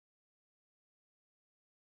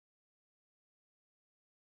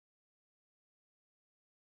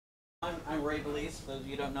I'm Ray Belize, for those of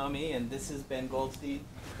you who don't know me, and this is Ben Goldstein.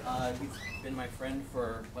 He's been my friend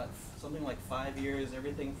for, something like 5 years,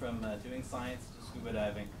 everything from doing science to scuba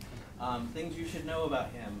diving. Things you should know about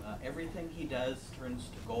him. Everything he does turns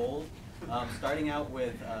to gold, starting out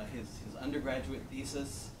with his undergraduate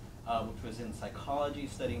thesis, which was in psychology,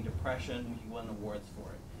 studying depression. He won awards for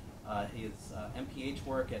it. His MPH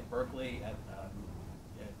work at Berkeley, at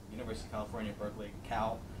University of California, Berkeley,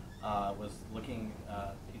 Cal, was looking,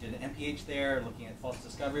 he did an MPH there, looking at false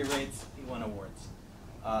discovery rates. He won awards.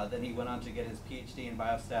 Then he went on to get his PhD in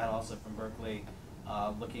biostat, also from Berkeley,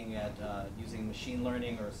 looking at using machine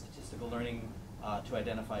learning or statistical learning to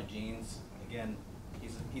identify genes. Again,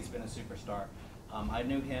 he's been a superstar. I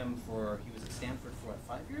knew him he was at Stanford for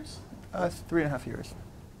what, 5 years? 3.5 years.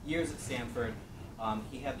 Years at Stanford.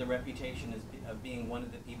 He had the reputation of being one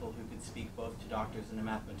of the people who could speak both to doctors and to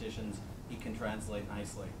mathematicians. He can translate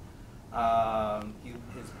nicely.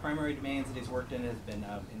 His primary domains that he's worked in has been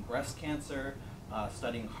in breast cancer,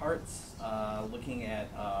 studying hearts, looking at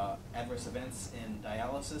adverse events in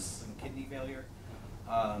dialysis and kidney failure.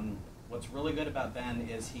 What's really good about Ben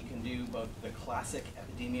is he can do both the classic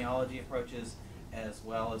epidemiology approaches as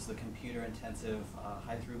well as the computer-intensive,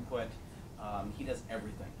 high-throughput. He does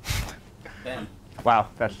everything. Ben. Wow,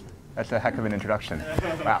 that's a heck of an introduction.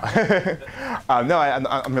 Wow. No,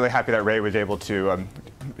 I'm really happy that Ray was able to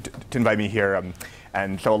invite me here.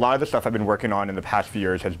 And so a lot of the stuff I've been working on in the past few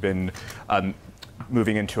years has been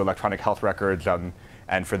moving into electronic health records.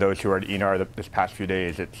 And for those who are at ENAR this past few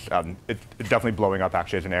days, it's definitely blowing up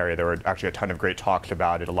actually as an area. There were actually a ton of great talks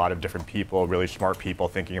about it, a lot of different people, really smart people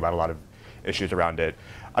thinking about a lot of issues around it.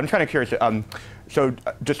 I'm just kind of curious, so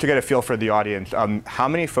just to get a feel for the audience, how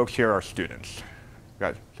many folks here are students?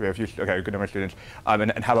 Guys, so we have a few, okay, a good number of students.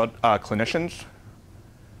 And how about clinicians?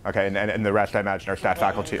 Okay, and the rest I imagine are staff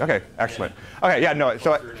faculty. Okay, excellent. Okay, yeah, no,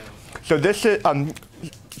 so this is,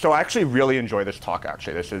 so I actually really enjoy this talk,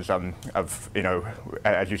 actually. This is,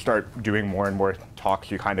 as you start doing more and more talks,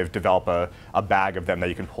 you kind of develop a bag of them that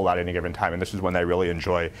you can pull out at any given time. And this is one that I really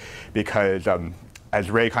enjoy because, as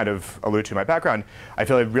Ray kind of alluded to in my background, I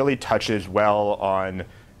feel it really touches well on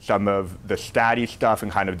some of the statty stuff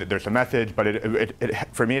and kind of there's some methods, but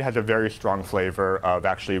for me it has a very strong flavor of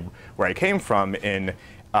actually where I came from in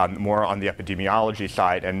more on the epidemiology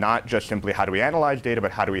side, and not just simply how do we analyze data,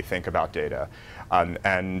 but how do we think about data.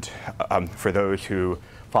 For those who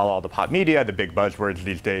follow all the pop media, the big buzzwords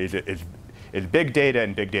these days is big data,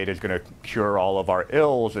 and big data is going to cure all of our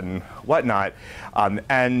ills and whatnot.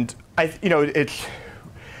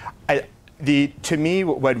 To me,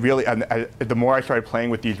 what really, the more I started playing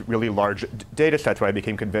with these really large data sets, what I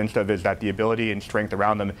became convinced of is that the ability and strength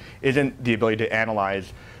around them isn't the ability to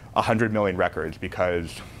analyze 100 million records,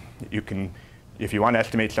 because you can, if you want to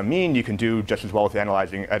estimate some mean, you can do just as well with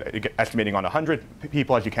estimating on 100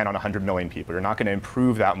 people as you can on 100 million people. You're not going to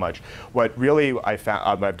improve that much. What really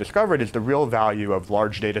I've discovered is the real value of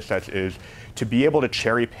large data sets is to be able to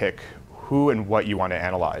cherry pick who and what you want to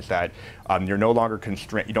analyze. That you're no longer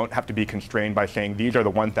constrained. You don't have to be constrained by saying these are the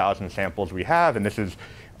 1,000 samples we have, and this is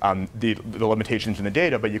the limitations in the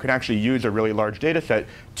data. But you can actually use a really large data set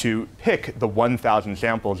to pick the 1,000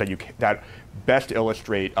 samples that best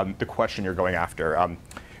illustrate the question you're going after.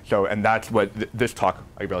 And that's what this talk,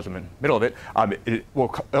 I realize I'm in the middle of it, it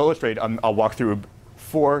will illustrate. I'll walk through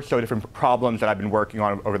 4 different problems that I've been working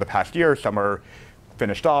on over the past year. Some are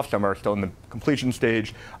finished off, some are still in the completion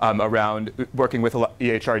stage, around working with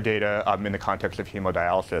EHR data in the context of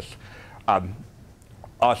hemodialysis.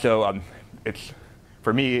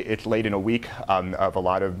 For me, it's late in a week of a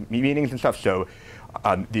lot of meetings and stuff, so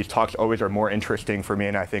these talks always are more interesting for me,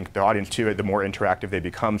 and I think the audience too, the more interactive they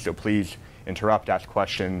become, so please interrupt, ask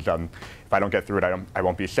questions. If I don't get through it, I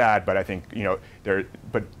won't be sad, but I think,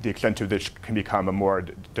 but the extent to which can become a more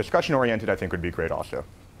discussion-oriented, I think would be great also.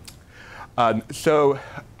 So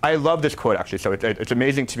I love this quote, actually. So it's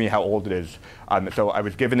amazing to me how old it is. So I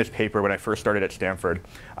was given this paper when I first started at Stanford.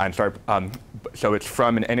 So it's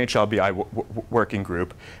from an NHLBI working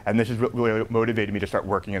group. And this has really motivated me to start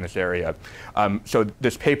working in this area. So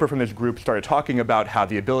this paper from this group started talking about how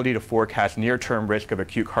the ability to forecast near-term risk of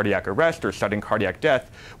acute cardiac arrest or sudden cardiac death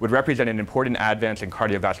would represent an important advance in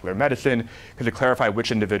cardiovascular medicine because it clarify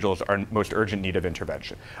which individuals are in most urgent need of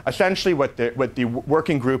intervention. Essentially, what the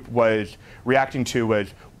working group was reacting to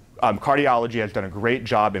was cardiology has done a great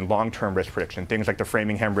job in long-term risk prediction, things like the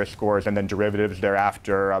Framingham risk scores and then derivatives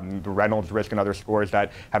thereafter, the Reynolds risk and other scores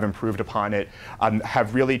that have improved upon it,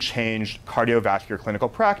 have really changed cardiovascular clinical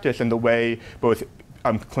practice and the way both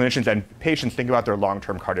clinicians and patients think about their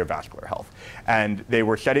long-term cardiovascular health. And they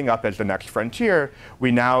were setting up as the next frontier.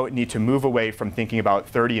 We now need to move away from thinking about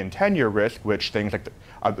 30 and 10-year risk, which things like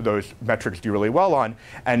those metrics do really well on,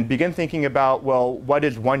 and begin thinking about, well, what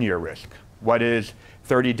is 1-year risk? What is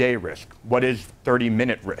 30-day risk? What is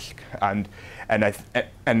 30-minute risk? And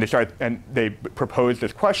they proposed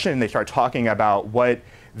this question. They start talking about what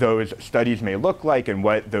those studies may look like and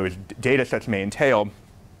what those data sets may entail.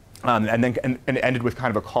 And it ended with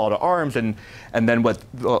kind of a call to arms, and then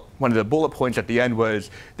one of the bullet points at the end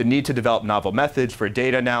was the need to develop novel methods for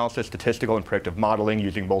data analysis, statistical and predictive modeling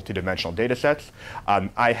using multidimensional data sets.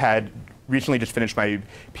 I had recently just finished my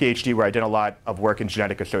PhD where I did a lot of work in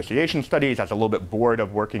genetic association studies. I was a little bit bored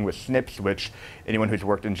of working with SNPs, which anyone who's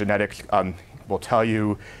worked in genetics will tell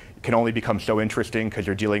you can only become so interesting because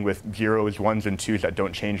you're dealing with zeros, ones, and twos that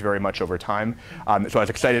don't change very much over time. So I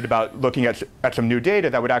was excited about looking at some new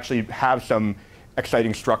data that would actually have some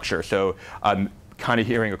exciting structure. So kind of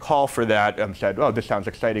hearing a call for that, said, oh, this sounds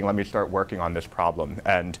exciting, let me start working on this problem.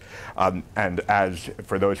 And as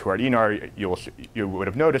for those who are at ENAR, you would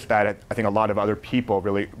have noticed that I think a lot of other people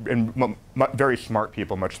really, and very smart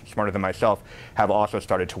people, much smarter than myself, have also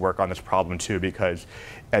started to work on this problem too, because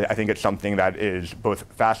I think it's something that is both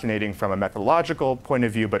fascinating from a methodological point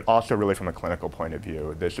of view, but also really from a clinical point of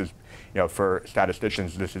view. This is, for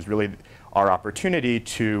statisticians, this is really our opportunity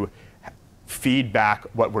to feed back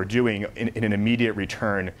what we're doing in an immediate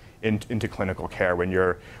return into clinical care. When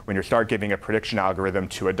you start giving a prediction algorithm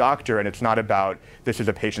to a doctor, and it's not about this is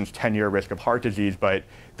a patient's 10-year risk of heart disease, but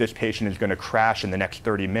this patient is going to crash in the next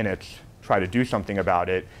 30 minutes, try to do something about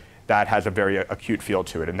it, that has a very acute feel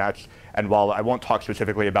to it. And while I won't talk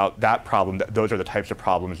specifically about that problem, those are the types of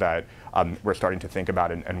problems that we're starting to think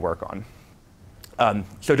about and work on.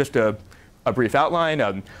 So just a brief outline.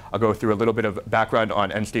 I'll go through a little bit of background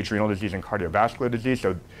on end-stage renal disease and cardiovascular disease.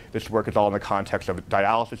 So this work is all in the context of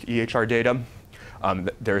dialysis EHR data.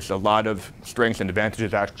 There's a lot of strengths and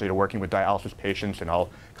advantages actually to working with dialysis patients, and I'll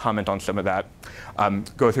comment on some of that.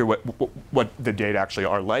 Go through what the data actually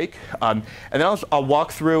are like. And then I'll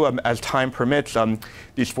walk through, as time permits,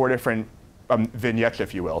 these 4 different vignettes,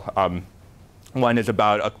 if you will. One is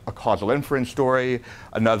about a causal inference story.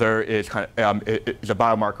 Another is is a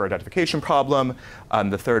biomarker identification problem.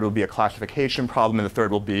 The third will be a classification problem, and the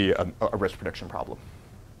third will be a risk prediction problem.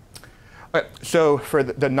 Okay, so for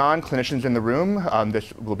the non-clinicians in the room,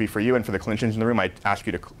 this will be for you, and for the clinicians in the room, I ask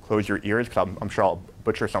you to close your ears because I'm sure I'll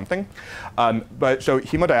butcher something. But so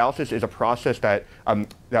hemodialysis is a process that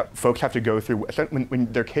folks have to go through when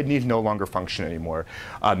their kidneys no longer function anymore.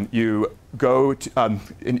 You go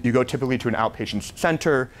typically to an outpatient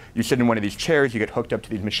center. You sit in one of these chairs. You get hooked up to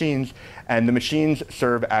these machines, and the machines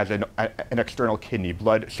serve as an external kidney.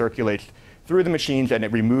 Blood circulates through the machines, and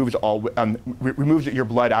it removes removes your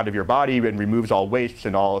blood out of your body and removes all wastes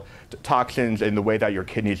and all toxins in the way that your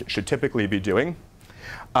kidneys should typically be doing.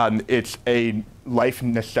 It's a life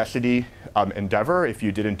necessity endeavor. If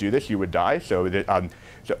you didn't do this, you would die.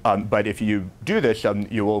 But if you do this,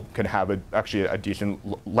 you can have actually a decent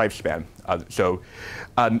lifespan.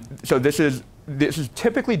 So this is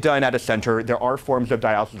typically done at a center. There are forms of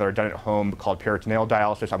dialysis that are done at home called peritoneal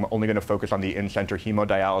dialysis. I'm only going to focus on the in-center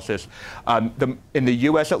hemodialysis. In the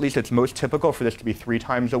US, at least, it's most typical for this to be 3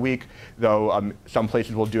 times a week, though some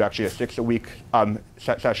places will do actually a 6-a-week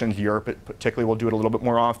sessions. Europe particularly will do it a little bit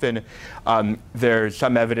more often. There's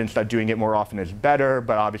some evidence that doing it more often is better,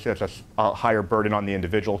 but obviously that's a higher burden on the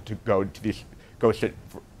individual to go sit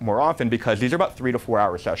more often, because these are about 3 to 4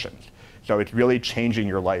 hour sessions. So it's really changing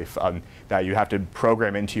your life, that you have to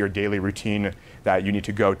program into your daily routine that you need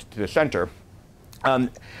to go to the center.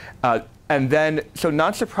 And then, so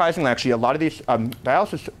not surprisingly, actually, a lot of these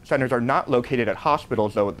dialysis centers are not located at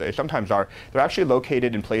hospitals, though they sometimes are. They're actually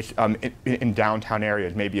located in downtown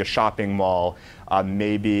areas, maybe a shopping mall,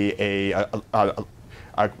 maybe a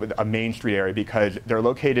Main Street area, because they're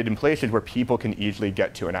located in places where people can easily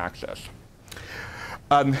get to and access.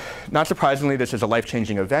 Not surprisingly, this is a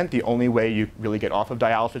life-changing event. The only way you really get off of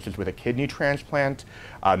dialysis is with a kidney transplant.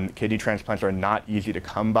 Kidney transplants are not easy to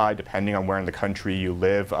come by, depending on where in the country you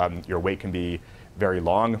live. Your wait can be very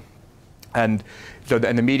long. And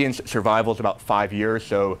the median survival is about 5 years.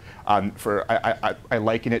 So I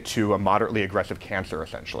liken it to a moderately aggressive cancer,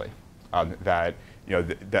 essentially. That's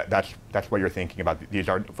what you're thinking about. These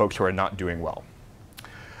are folks who are not doing well.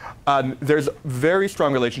 There's very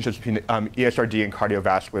strong relationships between ESRD and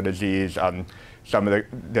cardiovascular disease. Some of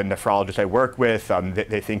the nephrologists I work with,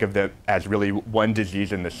 they think of them as really one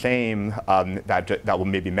disease in the same, that will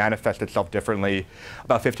maybe manifest itself differently.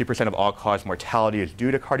 About 50% of all-cause mortality is due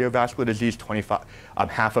to cardiovascular disease,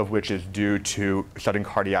 half of which is due to sudden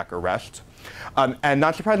cardiac arrest. And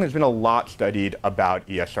not surprisingly, there's been a lot studied about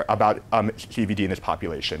CVD in this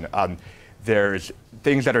population. There's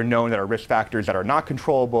things that are known that are risk factors that are not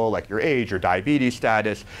controllable, like your age, your diabetes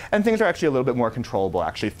status, and things are actually a little bit more controllable,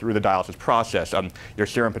 actually, through the dialysis process. Your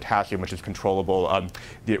serum potassium, which is controllable,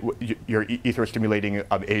 your ether-stimulating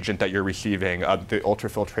agent that you're receiving, the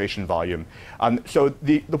ultrafiltration volume. So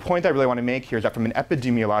the point I really want to make here is that from an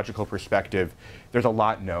epidemiological perspective, there's a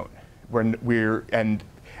lot known.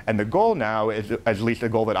 And the goal now is, at least the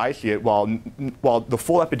goal that I see it, while the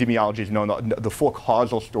full epidemiology is known, the full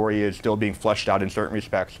causal story is still being fleshed out in certain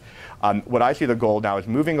respects. What I see the goal now is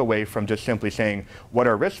moving away from just simply saying, what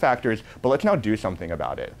are risk factors, but let's now do something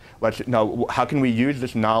about it. Let's now, how can we use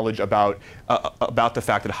this knowledge about the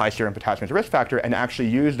fact that high serum potassium is a risk factor and actually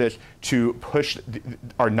use this to push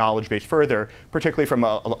our knowledge base further, particularly from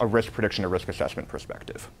a risk prediction or risk assessment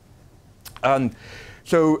perspective.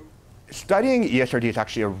 So studying ESRD is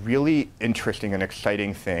actually a really interesting and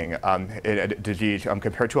exciting thing in a disease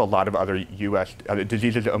compared to a lot of other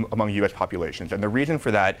diseases among US populations. And the reason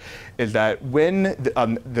for that is that when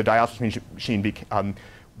the dialysis machine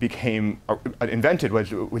became invented,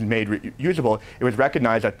 was made usable, it was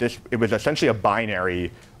recognized that it was essentially a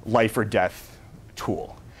binary life or death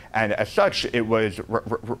tool. And as such, it was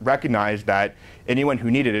recognized that anyone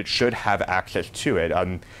who needed it should have access to it.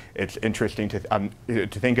 It's interesting to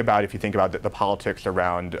think about, if you think about the politics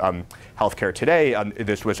around healthcare today.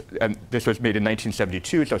 This was made in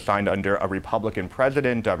 1972, so signed under a Republican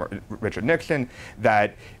president, Richard Nixon,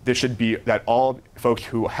 that all folks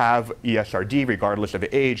who have ESRD, regardless of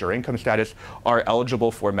age or income status, are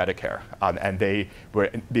eligible for Medicare.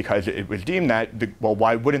 And because it was deemed that, well,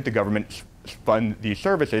 why wouldn't the government fund these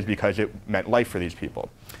services, because it meant life for these people.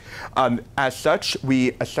 As such,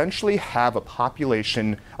 we essentially have a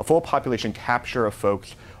full population capture of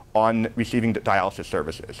folks on receiving dialysis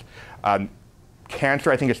services.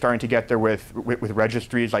 Cancer, I think, is starting to get there with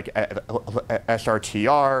registries like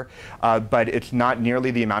SRTR, but it's not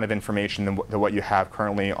nearly the amount of information than what you have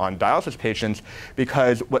currently on dialysis patients,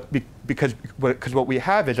 because what we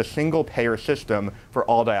have is a single payer system for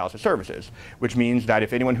all dialysis services, which means that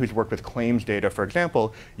if anyone who's worked with claims data, for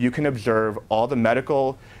example, you can observe all the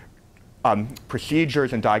medical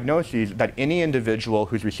procedures and diagnoses that any individual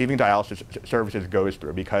who's receiving dialysis services goes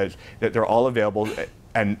through, because they're all available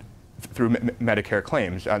and through Medicare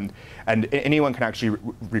claims. And anyone can actually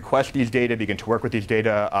request these data, begin to work with these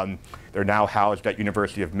data. They're now housed at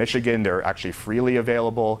University of Michigan. They're actually freely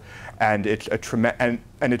available. And it's and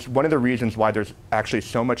it's one of the reasons why there's actually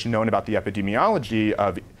so much known about the epidemiology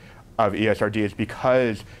of ESRD, is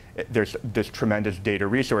because there's this tremendous data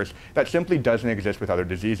resource that simply doesn't exist with other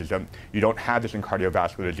diseases. You don't have this in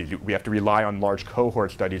cardiovascular disease. We have to rely on large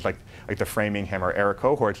cohort studies like the Framingham or ERA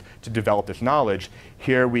cohorts to develop this knowledge.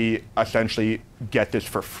 Here we essentially get this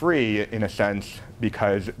for free, in a sense,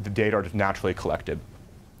 because the data are just naturally collected.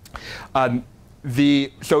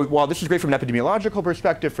 So while this is great from an epidemiological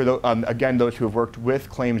perspective, for again, those who have worked with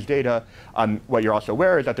claims data, what you're also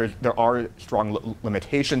aware is that there are strong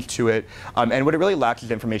limitations to it. And what it really lacks is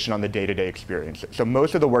information on the day-to-day experience. So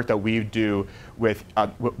most of the work that we do with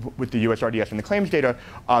the USRDS and the claims data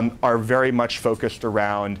are very much focused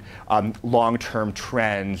around long-term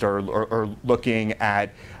trends, or looking at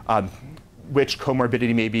which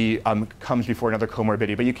comorbidity maybe comes before another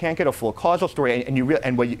comorbidity, but you can't get a full causal story.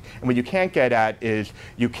 And what you can't get at is,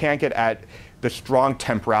 you can't get at the strong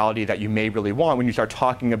temporality that you may really want when you start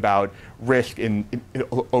talking about risk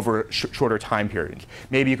over shorter time periods.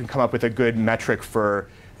 Maybe you can come up with a good metric for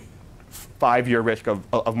 5-year risk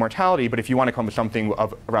of mortality, but if you want to come up with something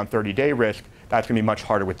of around 30-day risk, that's going to be much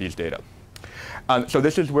harder with these data. So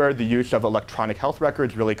this is where the use of electronic health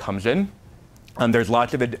records really comes in. There's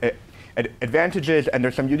lots of advantages, and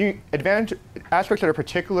there's some unique aspects that are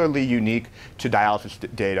particularly unique to dialysis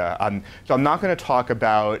data. So I'm not going to talk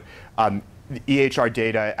about the EHR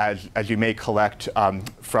data as you may collect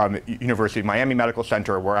from University of Miami Medical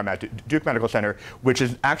Center, or where I'm at, Duke Medical Center, which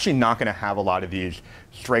is actually not going to have a lot of these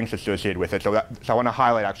strengths associated with it. So I want to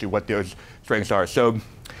highlight actually what those strengths are. So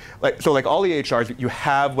like all EHRs, you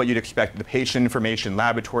have what you'd expect: the patient information,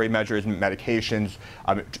 laboratory measures, medications,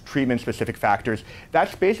 treatment-specific factors.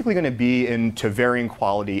 That's basically going to be, into varying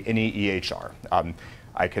quality, any EHR.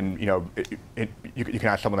 I can, you can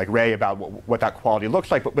ask someone like Ray about what that quality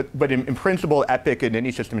looks like, but in principle, Epic in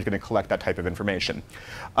any system is going to collect that type of information.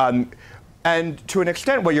 And to an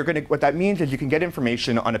extent, what that means is you can get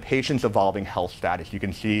information on a patient's evolving health status. You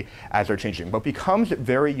can see as they're changing. What becomes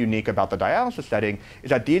very unique about the dialysis setting is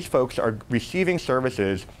that these folks are receiving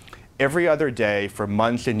services every other day for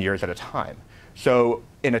months and years at a time. So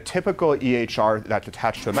in a typical EHR that's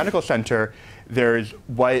attached to a medical center, there's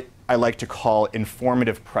what I like to call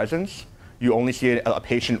informative presence. You only see a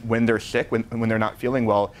patient when they're sick, when they're not feeling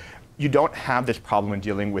well. You don't have this problem when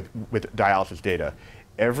dealing with dialysis data.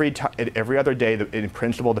 Every other day, in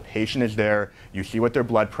principle, the patient is there. You see what their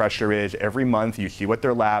blood pressure is. Every month, you see what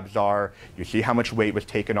their labs are. You see how much weight was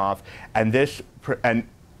taken off. And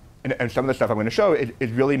some of the stuff I'm going to show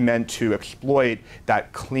is really meant to exploit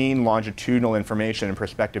that clean longitudinal information and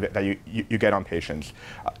perspective that you get on patients.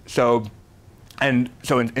 So in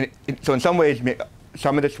some ways,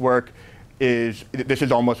 some of this work this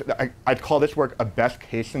is almost, I'd call this work a best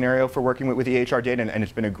case scenario for working with EHR data, and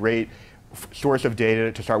it's been a great source of data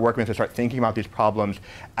to start working with, to start thinking about these problems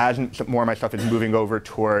as more of my stuff is moving over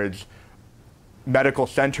towards medical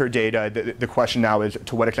center data. The question now is,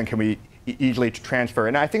 to what extent can we easily transfer?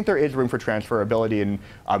 And I think there is room for transferability, and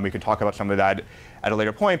we can talk about some of that at a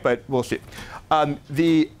later point, but we'll see.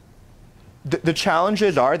 The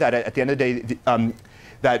challenges are that at the end of the day,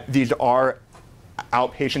 that these are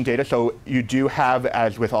outpatient data. So you do have,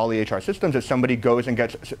 as with all EHR systems, if somebody goes and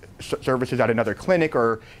gets services at another clinic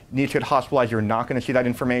or needs to get hospitalized, you're not going to see that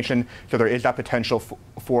information. So there is that potential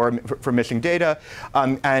for missing data.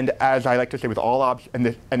 And as I like to say with all and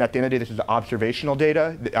at the end of the day, this is observational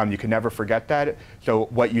data. You can never forget that. So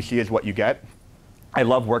what you see is what you get. I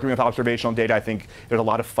love working with observational data. I think there's a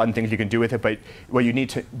lot of fun things you can do with it, but what you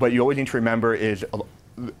always need to remember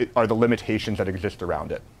are the limitations that exist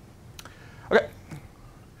around it. Okay.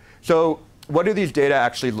 So what do these data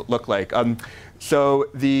actually look like? So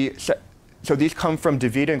these come from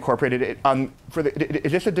DaVita Incorporated.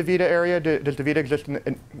 Is this a DaVita area? Does DaVita exist?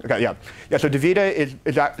 Okay, yeah. So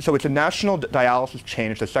DaVita so it's a national dialysis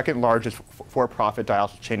chain. It's the second largest for-profit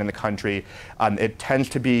dialysis chain in the country. It tends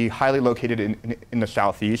to be highly located in the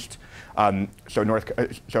southeast. Raleigh-Durham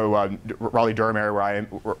area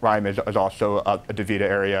where I am is also a DaVita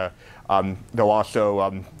area. Though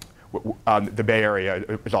also the Bay Area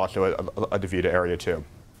is also a DaVita area too.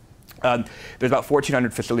 There's about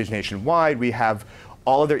 1,400 facilities nationwide. We have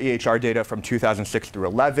all of their EHR data from 2006 through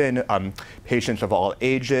 11, patients of all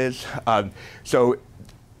ages. So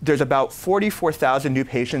there's about 44,000 new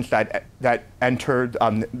patients that entered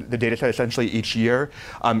the data set essentially each year.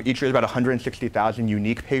 Each year is about 160,000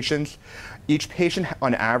 unique patients. Each patient,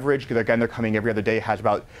 on average, because again they're coming every other day, has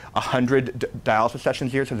about 100 dialysis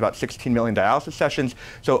sessions a year, so it's about 16 million dialysis sessions.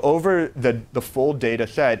 So over the full data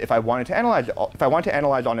set, if I wanted to analyze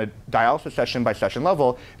on a dialysis session by session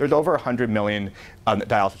level, there's over 100 million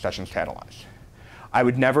dialysis sessions to analyze. I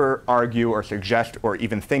would never argue or suggest or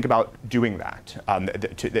even think about doing that.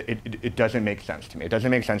 It doesn't make sense to me. It doesn't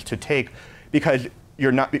make sense to take, because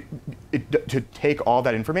to take all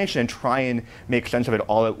that information and try and make sense of it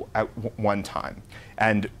all at one time.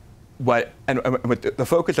 And what the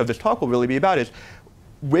focus of this talk will really be about is,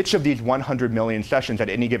 which of these 100 million sessions at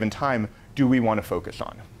any given time do we want to focus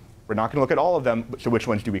on? We're not going to look at all of them, so which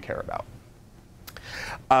ones do we care about?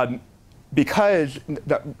 Because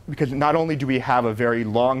not only do we have a very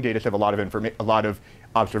long data set, a lot of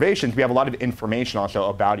observations, we have a lot of information also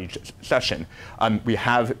about each session. We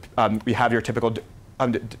have your typical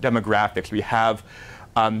demographics. We have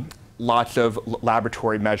lots of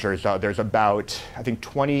laboratory measures. There's about, I think,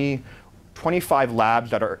 25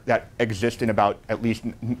 labs that exist in about at least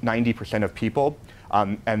 90% of people,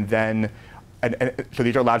 so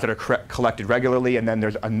these are labs that are collected regularly, and then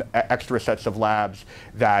there's extra sets of labs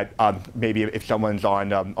that maybe if someone's on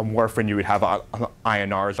warfarin, you would have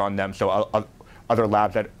INRs on them, so other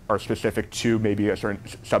labs that are specific to maybe a certain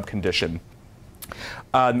subcondition.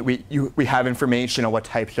 We have information on what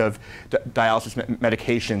types of dialysis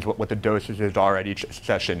medications, what the dosages are at each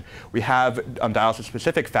session. We have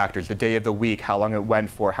dialysis-specific factors, the day of the week, how long it went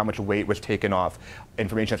for, how much weight was taken off,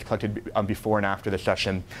 information that's collected before and after the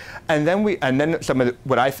session. And then some of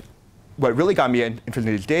what really got me interested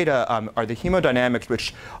in these data are the hemodynamics,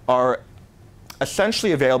 which are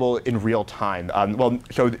essentially available in real time.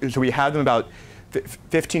 So we have them about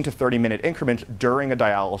 15 to 30-minute increments during a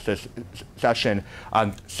dialysis session.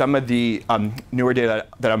 Some of the newer data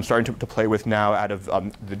that I'm starting to play with now out of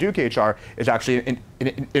the Duke HR is actually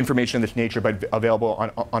information of this nature, but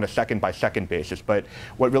available on a second-by-second basis. But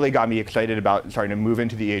what really got me excited about starting to move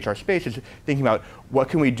into the HR space is thinking about what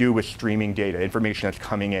can we do with streaming data, information that's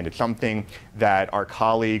coming in. It's something that our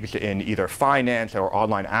colleagues in either finance or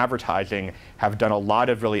online advertising have done a lot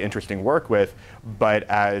of really interesting work with, but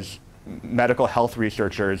as medical health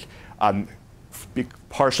researchers,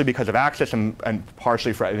 partially because of access and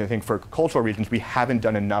partially for, I think, for cultural reasons, we haven't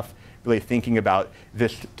done enough really thinking about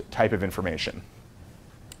this type of information.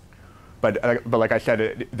 But like I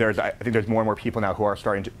said, I think there's more and more people now who are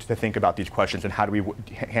starting to think about these questions and how do we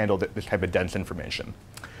handle this type of dense information.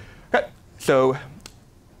 Okay, so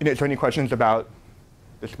is there any questions about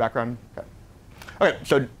this background? Okay,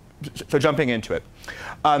 so jumping into it.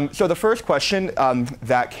 So the first question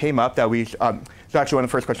that came up that we, so actually one of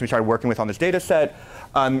the first questions we started working with on this data set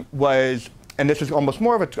was, and this is almost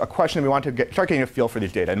more of a question we want to start getting a feel for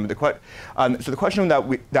these data. And so the question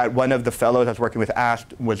that one of the fellows I was working with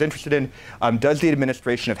asked was interested in, does the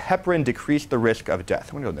administration of heparin decrease the risk of death?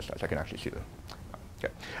 I'm going to go on this side so I can actually see the.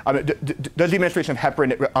 Okay. Does the administration of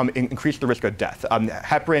heparin increase the risk of death?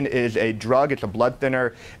 Heparin is a drug, it's a blood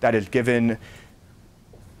thinner that is given.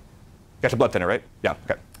 That's a blood thinner, right? Yeah,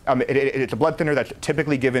 okay. It's a blood thinner that's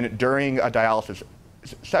typically given during a dialysis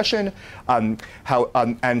session. And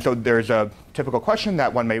so there's a typical question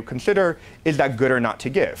that one may consider, is that good or not to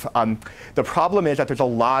give? The problem is that there's a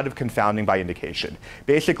lot of confounding by indication.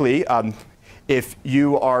 Basically, if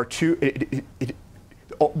you are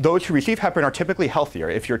those who receive heparin are typically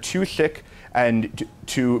healthier. If you're too sick and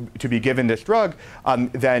to be given this drug,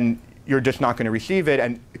 then you're just not going to receive it.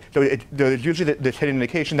 And so there's usually this hidden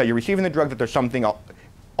indication that you're receiving the drug, that there's something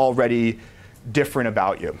already different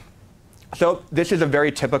about you. So this is a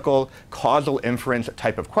very typical causal inference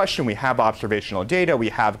type of question. We have observational data. We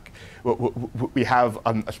have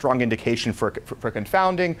a strong indication for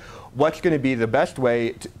confounding. What's going to be the best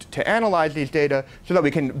way to analyze these data so that we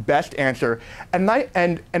can best answer, and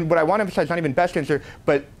what I want to emphasize, not even best answer,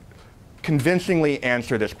 but convincingly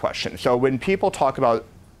answer this question. So when people talk about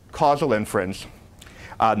causal inference,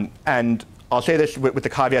 and I'll say this with the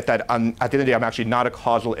caveat that at the end of the day, I'm actually not a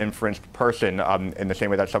causal inference person in the same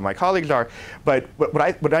way that some of my colleagues are. But what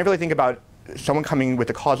I really think about someone coming with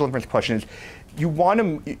a causal inference question is,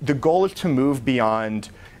 the goal is to move beyond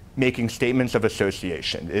making statements of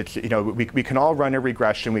association. It's, we can all run a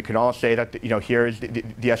regression. We can all say that, here's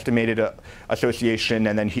the estimated association,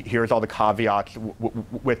 and then here's all the caveats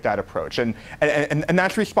with that approach. And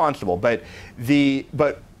that's responsible. But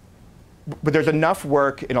there's enough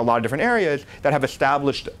work in a lot of different areas that have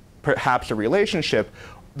established perhaps a relationship.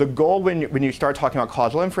 The goal when you start talking about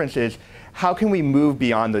causal inference is, how can we move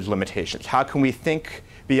beyond those limitations? How can we think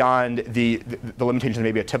beyond the limitations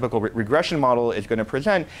maybe a typical regression model is going to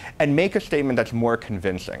present, and make a statement that's more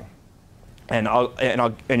convincing? And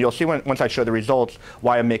you'll see once I show the results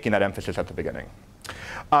why I'm making that emphasis at the beginning.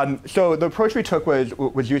 So the approach we took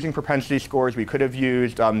was using propensity scores. We could have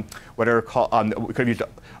used what are called we could have used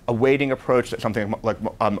a weighting approach, something like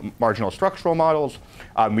marginal structural models.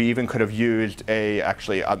 We even could have used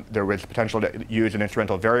there was potential to use an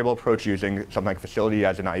instrumental variable approach using something like facility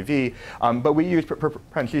as an IV. But we used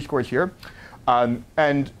propensity scores here,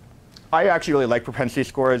 and I actually really like propensity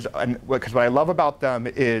scores, because what I love about them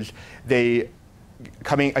is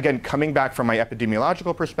coming back from my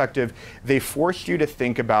epidemiological perspective, they force you to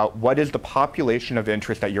think about what is the population of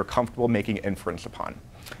interest that you're comfortable making inference upon.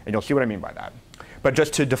 And you'll see what I mean by that. But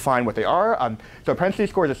just to define what they are, so propensity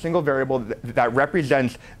score is a single variable that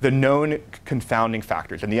represents the known confounding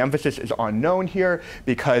factors. And the emphasis is on known here,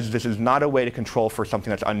 because this is not a way to control for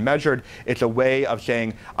something that's unmeasured. It's a way of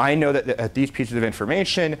saying, I know that these pieces of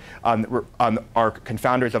information are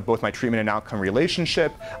confounders of both my treatment and outcome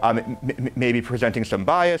relationship, maybe presenting some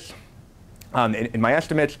bias in my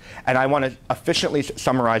estimates, and I want to efficiently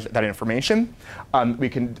summarize that information. We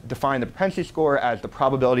can define the propensity score as the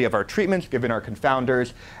probability of our treatments given our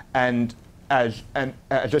confounders, and as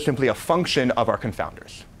just simply a function of our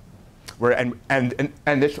confounders.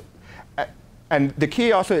 And the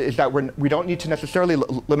key also is that we don't need to necessarily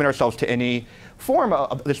limit ourselves to any form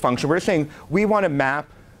of this function. We're just saying we want to map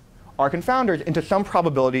our confounders into some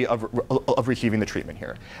probability of receiving the treatment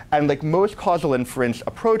here. And like most causal inference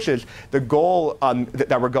approaches, the goal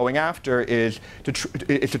that we're going after is to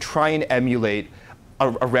try and emulate a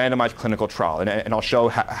randomized clinical trial. And I'll show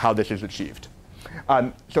how this is achieved.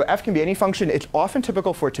 So f can be any function. It's often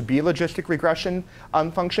typical for it to be a logistic regression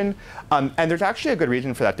function. And there's actually a good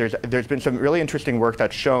reason for that. There's been some really interesting work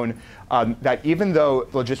that's shown that even though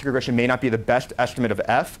logistic regression may not be the best estimate of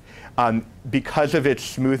f, because of its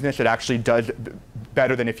smoothness, it actually does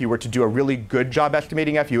better than if you were to do a really good job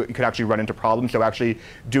estimating f. You could actually run into problems. So actually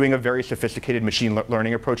doing a very sophisticated machine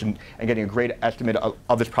learning approach and getting a great estimate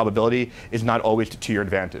of this probability is not always to your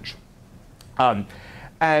advantage. And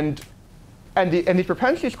these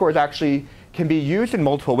propensity scores actually can be used in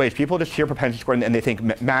multiple ways. People just hear propensity score and they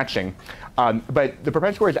think matching. But the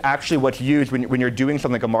propensity score is actually what's used when you're doing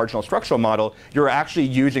something like a marginal structural model. You're actually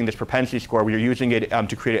using this propensity score where you're using it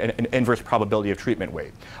to create an inverse probability of treatment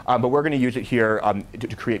weight. But we're going to use it here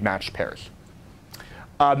to create matched pairs.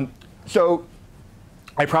 So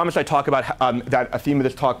I promised I'd talk about that a theme of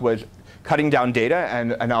this talk was cutting down data.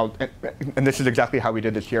 And this is exactly how we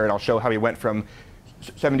did this here. And I'll show how we went from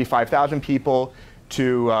 75,000 people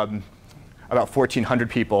to about 1,400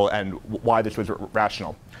 people and why this was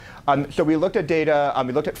rational. So we looked at data.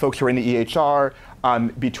 We looked at folks who were in the EHR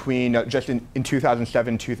between just in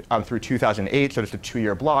 2007 through 2008, so just a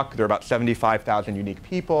 2-year block. There were about 75,000 unique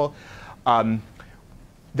people.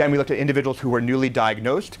 Then we looked at individuals who were newly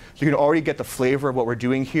diagnosed. So you can already get the flavor of what we're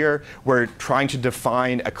doing here. We're trying to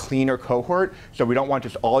define a cleaner cohort. So we don't want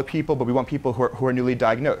just all people, but we want people who are newly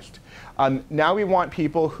diagnosed. Now we want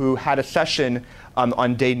people who had a session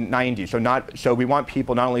on day 90. So we want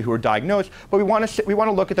people not only who are diagnosed, but we want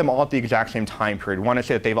to look at them all at the exact same time period. We want to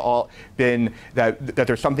say that they've all been that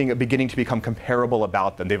there's something beginning to become comparable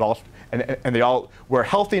about them. They've all and they all were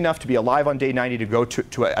healthy enough to be alive on day 90 to go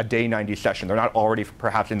to a day 90 session. They're not already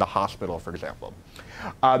perhaps in the hospital, for example,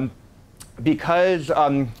 because.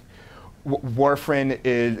 Warfarin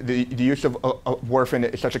is the use of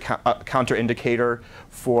warfarin is such a counterindicator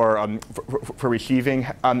for receiving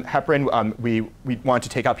heparin. We want to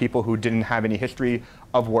take out people who didn't have any history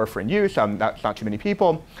of warfarin use. That's not too many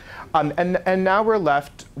people, and now we're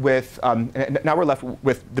left with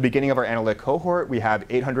the beginning of our analytic cohort. We have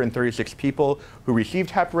 836 people who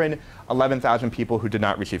received heparin, 11,000 people who did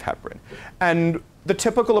not receive heparin, and the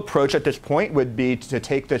typical approach at this point would be to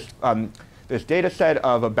take this this data set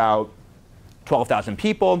of about 12,000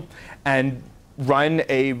 people and run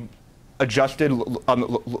a adjusted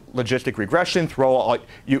logistic regression. Throw all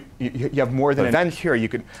you have more than events here. You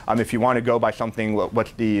could if you want to go by something.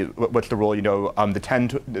 What's the rule? You know, the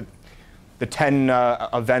 10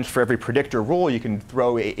 events for every predictor rule. You can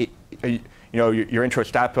throw your intro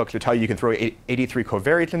stat books will tell you can throw 83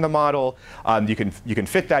 covariates in the model. You can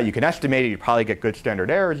fit that. You can estimate it. You probably get good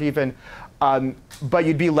standard errors even, but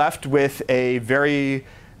you'd be left with a very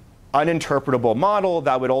uninterpretable model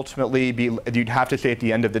that would ultimately be, you'd have to say at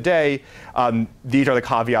the end of the day, these are the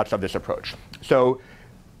caveats of this approach. So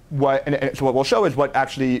what we'll show is what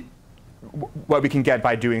we can get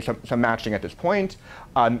by doing some matching at this point.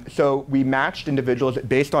 So we matched individuals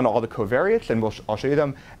based on all the covariates, and I'll show you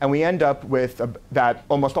them. And we end up with that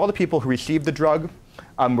almost all the people who received the drug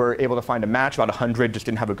were able to find a match. About 100 just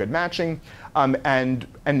didn't have a good matching. And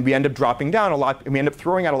we end up dropping down a lot. And we end up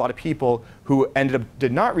throwing out a lot of people who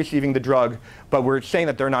did not receiving the drug, but we're saying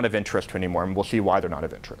that they're not of interest anymore. And we'll see why they're not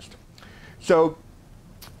of interest. So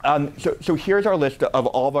here's our list of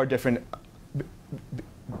all of our different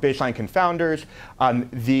baseline confounders.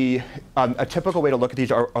 A typical way to look at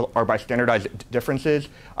these are by standardized differences.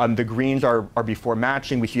 The greens are before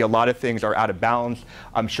matching. We see a lot of things are out of balance.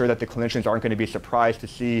 I'm sure that the clinicians aren't going to be surprised to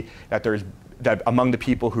see that among the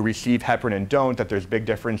people who receive heparin and don't, that there's big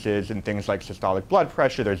differences in things like systolic blood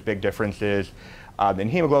pressure. There's big differences in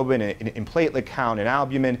hemoglobin, in platelet count, in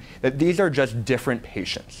albumin. That these are just different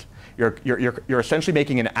patients. You're essentially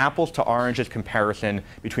making an apples to oranges comparison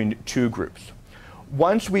between two groups.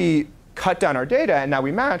 Once we cut down our data and now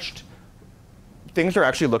we matched, things are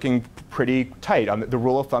actually looking pretty tight. The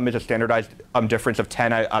rule of thumb is a standardized difference of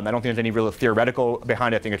 10. I don't think there's any real theoretical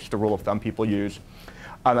behind it. I think it's just the rule of thumb people use.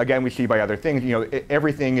 Again, we see by other things,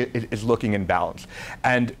 everything is looking in balance.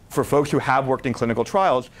 And for folks who have worked in clinical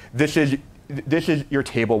trials, this is your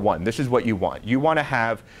table one. This is what you want. You want to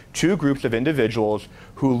have two groups of individuals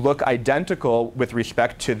who look identical with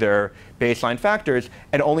respect to their baseline factors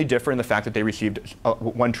and only differ in the fact that they received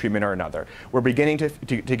one treatment or another. We're beginning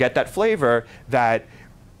to get that flavor that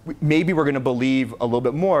maybe we're going to believe a little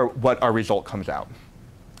bit more what our result comes out.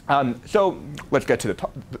 So let's get to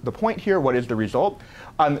the point here. What is the result?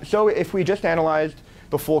 So if we just analyzed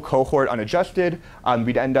the full cohort unadjusted,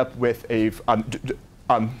 we'd end up with a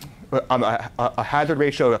hazard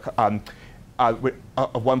ratio of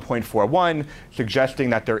 1.41, suggesting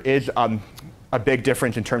that there is a big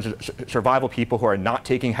difference in terms of survival. People who are not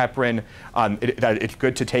taking heparin, that it's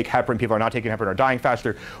good to take heparin. People who are not taking heparin are dying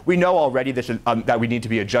faster. We know already this is, that we need to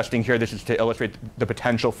be adjusting here. This is to illustrate the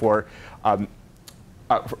potential for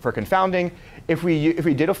confounding. If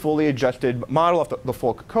we did a fully adjusted model of the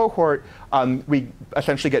full cohort, we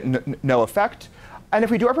essentially get no effect. And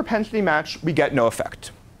if we do our propensity match, we get no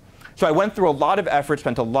effect. So I went through a lot of effort,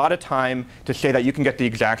 spent a lot of time to say that you can get the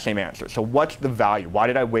exact same answer. So what's the value? Why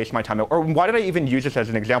did I waste my time? Or why did I even use this as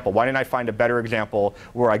an example? Why didn't I find a better example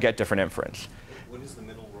where I get different inference? What is the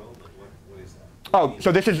middle row? What is that? Oh,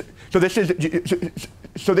 so this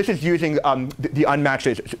is using the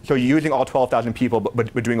unmatched. So you're using all 12,000 people,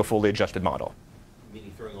 but doing a fully adjusted model.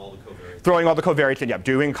 Meaning throwing all the covariates. Throwing all the covariates in, yeah.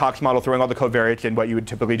 Doing Cox model, throwing all the covariates in, what you would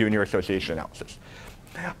typically do in your association analysis.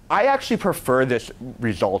 I actually prefer this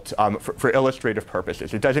result for illustrative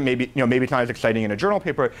purposes. It doesn't maybe it's not as exciting in a journal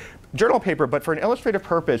paper, but for an illustrative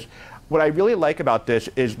purpose, what I really like about this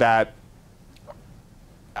is that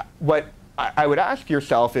what I would ask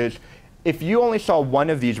yourself is, if you only saw one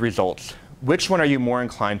of these results, which one are you more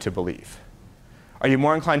inclined to believe? Are you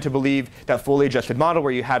more inclined to believe that fully adjusted model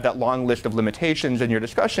where you have that long list of limitations in your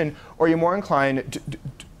discussion, or are you more inclined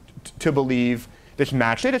to believe this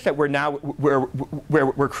matched data set where now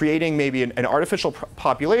we're creating maybe an artificial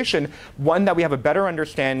population, one that we have a better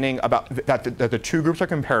understanding about, that the two groups are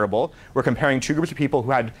comparable. We're comparing two groups of people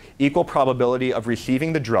who had equal probability of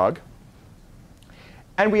receiving the drug.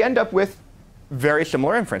 And we end up with very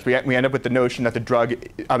similar inference. We end up with the notion that the drug,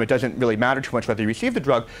 it doesn't really matter too much whether you receive the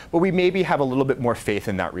drug, but we maybe have a little bit more faith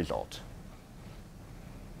in that result.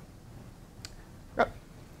 Yep.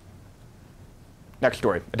 Next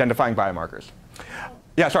story, identifying biomarkers.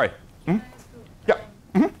 Yeah, sorry. Yeah.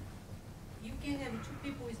 You can have two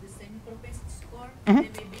people with the same propensity score. They may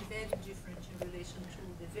be very different in relation to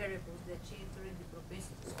the variables that enter in the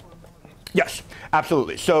propensity score model. Yes,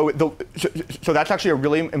 absolutely. So that's actually a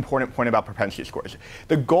really important point about propensity scores.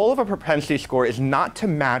 The goal of a propensity score is not to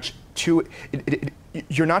match to,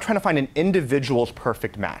 you're not trying to find an individual's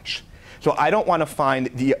perfect match. So I don't want to find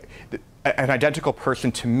an identical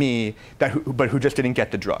person to me but who just didn't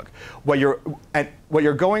get the drug. What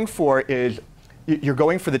you're going for is, you're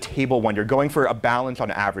going for the table one. You're going for a balance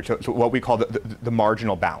on average, so what we call the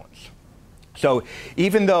marginal balance. So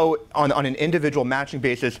even though on an individual matching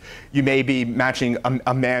basis, you may be matching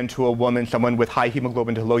a man to a woman, someone with high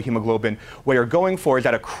hemoglobin to low hemoglobin, what you're going for is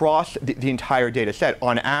that across the entire data set,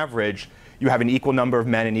 on average, you have an equal number of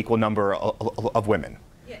men and equal number of women.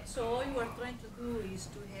 Yeah, so all you are trying to do is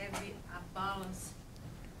to have a balanced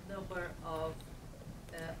number of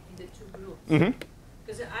in the two groups.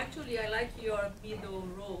 Because actually I like your middle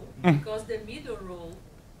row, because the middle row,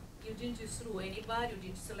 you didn't throw anybody, you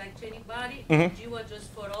didn't select anybody, and you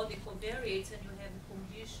adjust for all the covariates, and you have a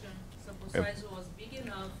condition, sample size was big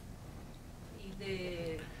enough in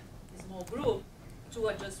the small group to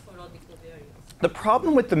adjust for all the covariates. The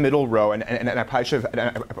problem with the middle row, and I probably should have,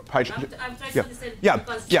 I'm trying to understand,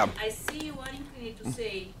 because I see you are inclined to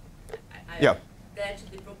say that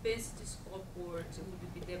the propensity score would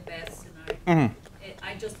be the best scenario.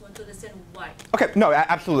 I just want to understand why. Okay, no,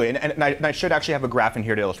 absolutely, and I should actually have a graph in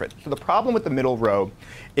here to illustrate. So the problem with the middle row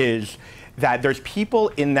is that there's people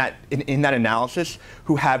in that analysis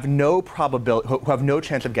who have no probability, who have no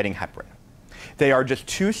chance of getting heparin. They are just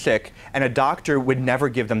too sick, and a doctor would never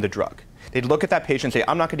give them the drug. They'd look at that patient and say,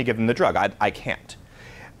 I'm not going to give them the drug. I can't.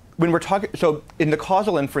 When we're talking, so in the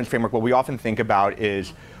causal inference framework, what we often think about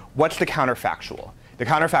is, what's the counterfactual? The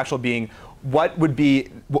counterfactual being, what would be,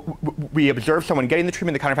 we observe someone getting the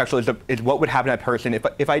treatment. The counterfactual is what would happen to that person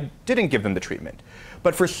if I didn't give them the treatment.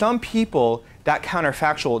 But for some people, that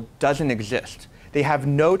counterfactual doesn't exist. They have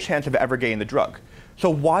no chance of ever getting the drug. So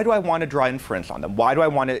why do I want to draw inference on them? Why do I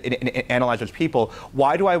want to analyze those people?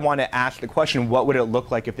 Why do I want to ask the question, what would it look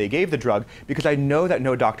like if they gave the drug? Because I know that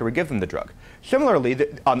no doctor would give them the drug. Similarly,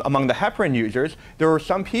 among the heparin users, there are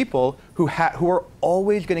some people who are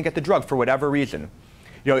always going to get the drug for whatever reason.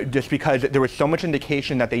 Just because there was so much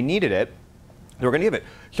indication that they needed it, they were going to give it.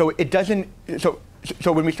 So it doesn't. So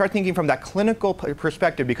when we start thinking from that clinical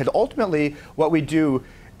perspective, because ultimately what we do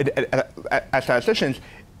as statisticians,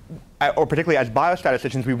 or particularly as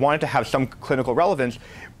biostatisticians, we want it to have some clinical relevance.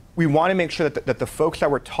 We want to make sure that the folks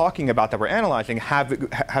that we're talking about, that we're analyzing,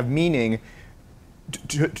 have meaning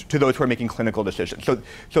to those who are making clinical decisions.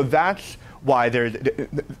 So that's why there's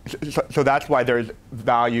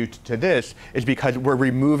value to this, is because we're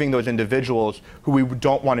removing those individuals who we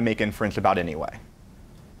don't want to make inference about anyway.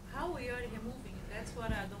 How are you removing? That's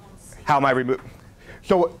what I don't see. How am I removing?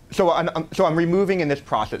 So I'm removing in this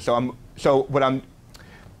process. So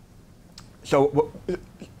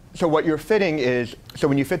so what you're fitting is, so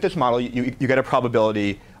when you fit this model, you get a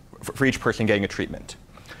probability for each person getting a treatment.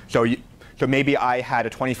 So maybe I had a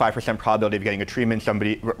 25% probability of getting a treatment.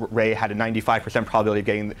 Ray had a 95% probability of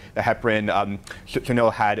getting the heparin.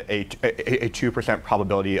 Sunil had a 2%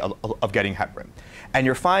 probability of getting heparin. And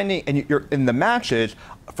you're finding, and you're in the matches,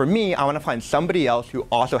 for me, I want to find somebody else who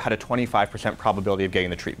also had a 25% probability of getting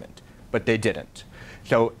the treatment, but they didn't.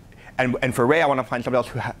 So, and for Ray, I want to find somebody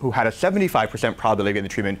else who had a 75% probability of getting the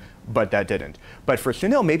treatment, but that didn't. But for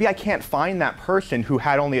Sunil, maybe I can't find that person who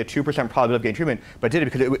had only a 2% probability of getting treatment, but did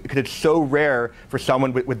it because it's so rare for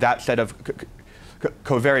someone with that set of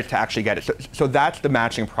covariates to actually get it. So that's the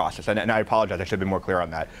matching process. And I apologize, I should have been more clear on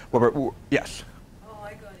that. Yes? Oh,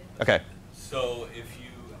 I got it. OK. So if you,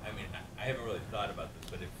 I mean, I haven't really thought about this,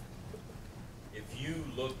 but if you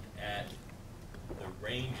looked at the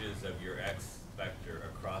ranges of your X vector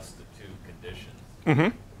across the two conditions,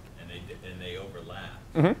 and they overlap,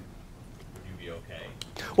 would you be okay?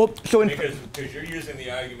 Well, so because you're using the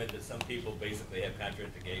argument that some people basically have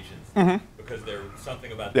contraindications because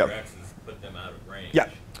something about their X's put them out of range. Yeah.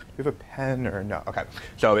 Do you have a pen or no? OK.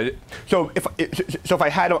 So if I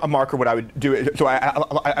had a marker, what I would do is, so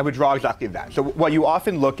I would draw exactly that. So what you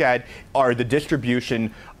often look at are the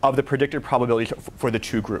distribution of the predicted probabilities for the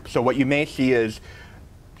two groups. So what you may see is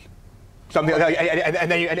something like,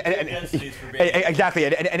 exactly,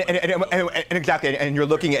 and you're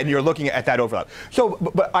looking at that overlap. So,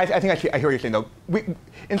 but I think I hear what you're saying though.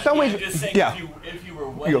 In some ways, I'm just saying, if you were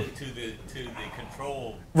wedded to the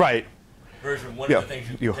control version, one of the things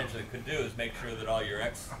you potentially could do is make sure that all your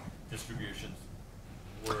X distributions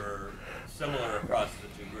were similar across the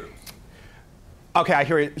two groups. Okay, I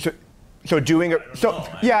hear it. So doing it. So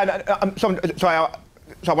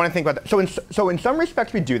I want to think about that. So in some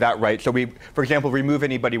respects, we do that, right? So we, for example, remove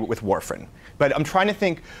anybody with warfarin. But I'm trying to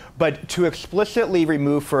think, but to explicitly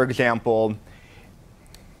remove, for example,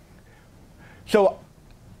 so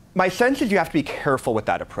my sense is you have to be careful with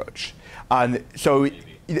that approach. So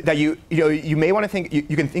that you may want to think,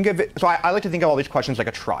 you can think of it, so I like to think of all these questions like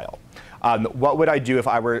a trial. What would I do if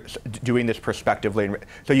I were doing this prospectively?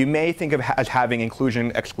 So you may think of as having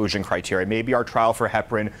inclusion-exclusion criteria. Maybe our trial for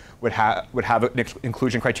heparin would have an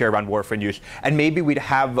inclusion criteria around warfarin use, and maybe we'd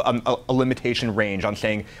have a limitation range on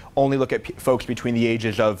saying only look at folks between the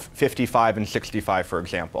ages of 55 and 65, for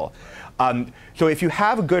example. So if you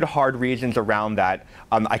have good hard reasons around that,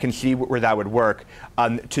 I can see where that would work.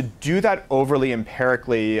 To do that overly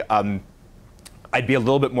empirically, I'd be a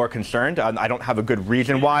little bit more concerned. I don't have a good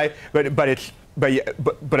reason why, but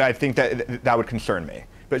I think that would concern me.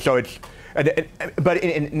 But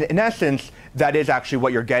in essence, that is actually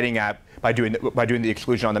what you're getting at by doing the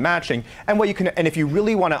exclusion on the matching. And if you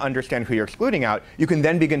really want to understand who you're excluding out, you can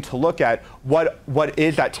then begin to look at what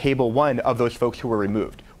is that table 1 of those folks who were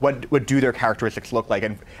removed. What do their characteristics look like?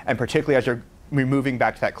 And particularly as they're moving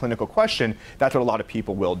back to that clinical question, that's what a lot of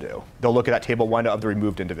people will do. They'll look at that table 1 of the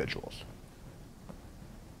removed individuals.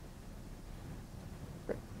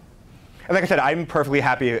 And like I said, I'm perfectly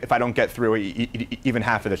happy if I don't get through even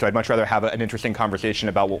half of this. So I'd much rather have an interesting conversation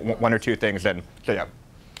about one or two things than, so yeah.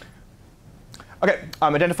 OK,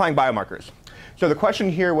 identifying biomarkers. So the question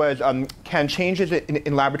here was, can changes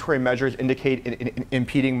in laboratory measures indicate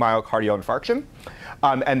impeding myocardial infarction?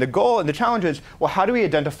 And the goal and the challenge is, well, how do we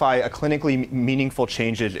identify a clinically meaningful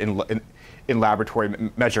changes in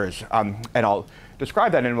laboratory measures? And I'll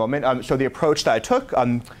describe that in a moment. So the approach that I took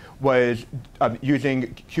was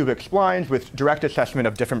using cubic splines with direct assessment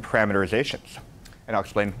of different parameterizations. And I'll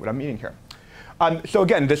explain what I'm meaning here. So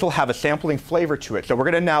again, this will have a sampling flavor to it. So we're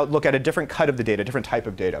going to now look at a different cut of the data, a different type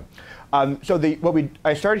of data. So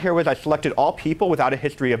I started here was I selected all people without a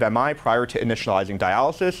history of MI prior to initializing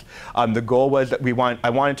dialysis. The goal was that I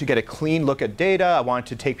wanted to get a clean look at data. I wanted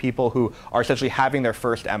to take people who are essentially having their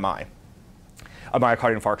first MI, a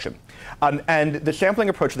myocardial infarction. And the sampling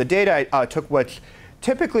approach of the data, I took what's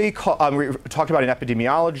typically we talked about in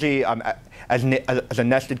epidemiology as a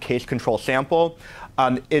nested case control sample.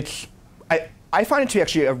 I find it to be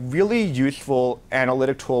actually a really useful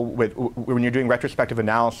analytic tool when you're doing retrospective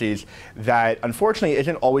analyses that unfortunately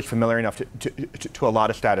isn't always familiar enough to a lot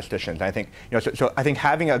of statisticians. I think, so I think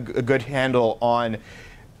having a good handle on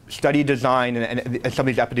study design and some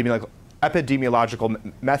of these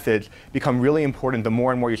epidemiological methods become really important the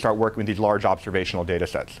more and more you start working with these large observational data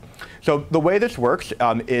sets. So the way this works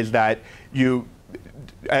is that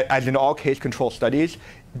as in all case control studies,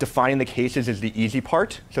 defining the cases is the easy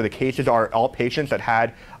part. So the cases are all patients that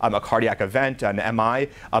had a cardiac event, an MI,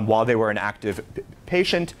 while they were an active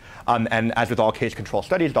patient. And as with all case control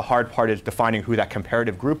studies, the hard part is defining who that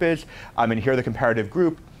comparative group is. And here the comparative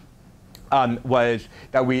group was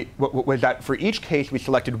that for each case we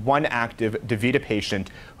selected one active DaVita patient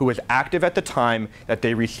who was active at the time that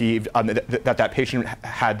they received that patient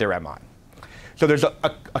had their MI. So there's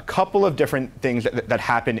a couple of different things that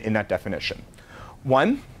happen in that definition.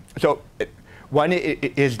 One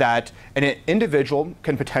is that an individual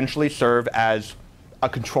can potentially serve as a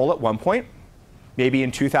control at one point. Maybe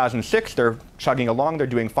in 2006, they're chugging along, they're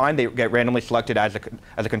doing fine, they get randomly selected as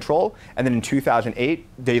a control, and then in 2008,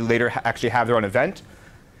 they later actually have their own event.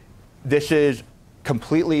 This is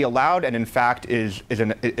completely allowed, and in fact is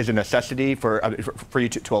a necessity for you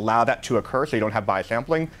to allow that to occur so you don't have bias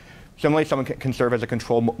sampling. Similarly, someone can serve as a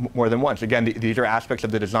control more than once. Again, these are aspects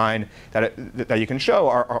of the design that you can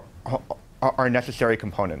show are necessary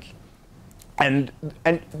components. And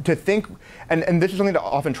to think, and this is something that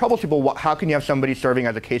often troubles people, how can you have somebody serving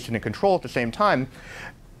as a case and a control at the same time?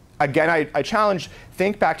 Again, I challenge,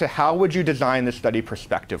 think back to how would you design this study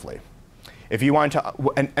prospectively? If you wanted to,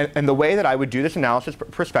 and the way that I would do this analysis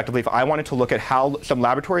prospectively, if I wanted to look at how some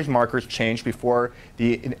laboratories markers changed before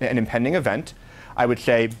an impending event, I would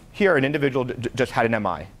say, here, an individual just had an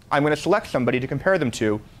MI. I'm going to select somebody to compare them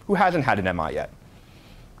to who hasn't had an MI yet.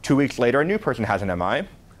 2 weeks later, a new person has an MI.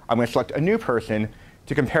 I'm going to select a new person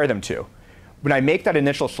to compare them to. When I make that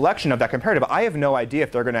initial selection of that comparative, I have no idea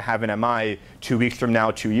if they're going to have an MI 2 weeks from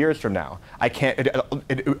now, 2 years from now. I can't.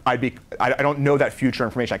 I don't know that future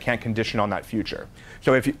information. I can't condition on that future.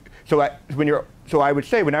 So I would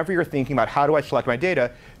say whenever you're thinking about how do I select my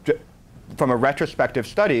data from a retrospective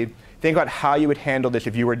study, think about how you would handle this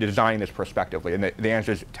if you were designing this prospectively, and the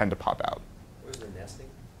answers tend to pop out. What is the nesting?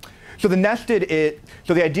 So the nested is,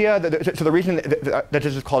 so the idea, so the reason that this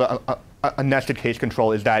is called a nested case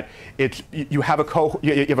control is that you have a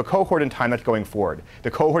cohort in time that's going forward. The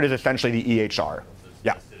cohort is essentially the EHR.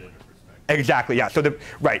 Yeah. Exactly. Yeah. So the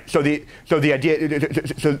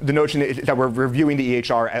idea, so the notion is that we're reviewing the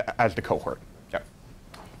EHR as the cohort. Yeah.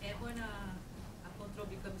 And when a control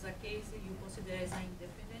becomes a case, you consider as an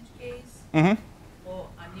indefinite case, or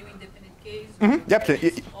a new indefinite case, Yep.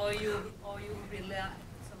 or you rely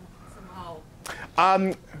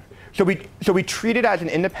somehow. So we treat it as an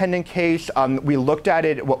independent case. We looked at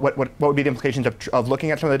it, what would be the implications of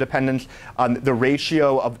looking at some of the dependents. The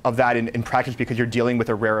ratio of that in practice, because you're dealing with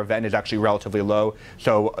a rare event, is actually relatively low.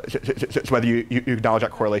 So whether you acknowledge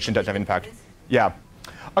that correlation does have impact. Yeah.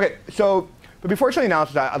 OK, so but before showing the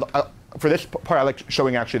analysis, for this part, I like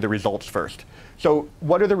showing actually the results first. So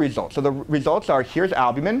what are the results? So the results are, here's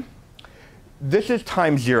albumin. This is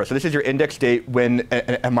time 0. So this is your index date when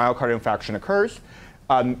a myocardial infarction occurs.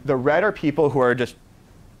 The red are people who are just,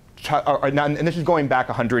 and this is going back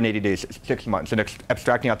 180 days, 6 months, and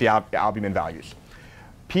abstracting out the albumin values.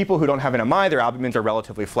 People who don't have an MI, their albumins are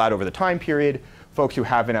relatively flat over the time period. Folks who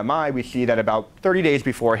have an MI, we see that about 30 days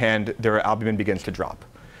beforehand, their albumin begins to drop.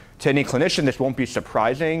 To any clinician, this won't be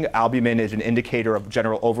surprising. Albumin is an indicator of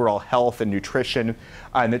general overall health and nutrition.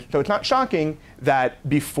 And so it's not shocking that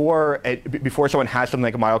before someone has something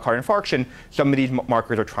like a myocardial infarction, some of these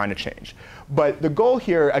markers are trying to change. But the goal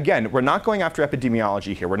here, again, we're not going after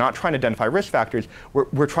epidemiology here. We're not trying to identify risk factors.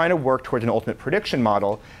 We're trying to work towards an ultimate prediction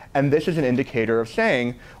model. And this is an indicator of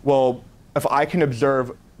saying, well, if I can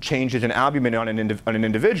observe changes in albumin on an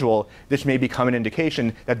individual, this may become an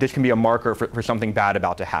indication that this can be a marker for something bad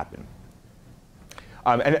about to happen.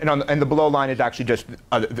 And the below line is actually just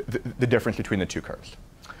the difference between the two curves.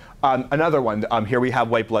 Another one, here we have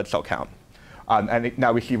white blood cell count. And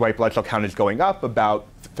now we see white blood cell count is going up about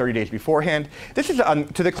 30 days beforehand. This is,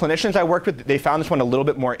 to the clinicians I worked with, they found this one a little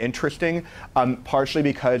bit more interesting, partially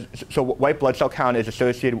because, so white blood cell count is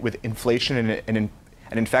associated with inflation and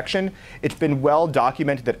an infection. It's been well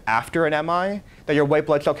documented that after an MI, that your white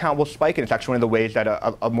blood cell count will spike, and it's actually one of the ways that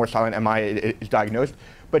a more silent MI is diagnosed.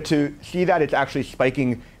 But to see that it's actually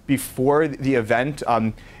spiking before the event,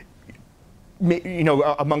 among some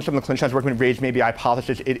of the clinicians I was working with, raised maybe a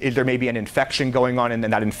hypothesis, is there maybe an infection going on, and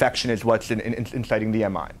then that infection is what's inciting the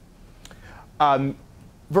MI.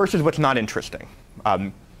 Versus what's not interesting.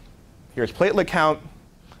 Here's platelet count.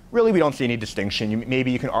 Really, we don't see any distinction.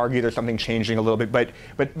 Maybe you can argue there's something changing a little bit, but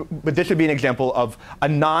this would be an example of a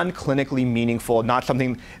non-clinically meaningful, not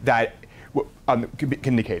something that can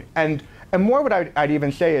indicate. And more, what I'd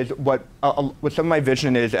even say is what some of my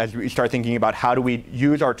vision is as we start thinking about how do we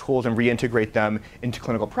use our tools and reintegrate them into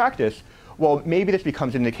clinical practice. Well, maybe this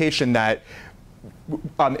becomes an indication that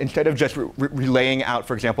instead of just relaying out,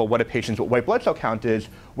 for example, what a patient's white blood cell count is,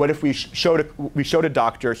 what if we showed a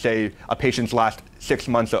doctor, say, a patient's last 6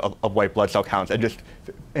 months of white blood cell counts and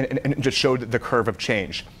just showed the curve of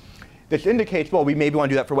change? This indicates, well, we maybe want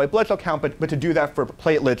to do that for white blood cell count, but to do that for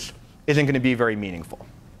platelets isn't going to be very meaningful.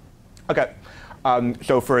 Okay.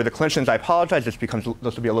 So for the clinicians, I apologize. This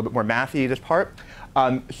will be a little bit more mathy, this part.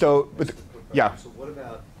 Yeah. So what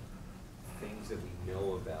about things that we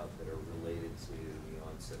know about that are related to the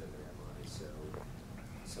onset of an MI? So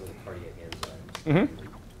some of the cardiac enzymes,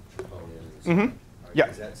 troponins. Yeah.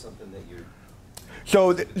 Is that something that you're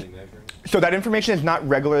measuring? So that information is not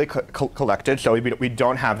regularly collected, so we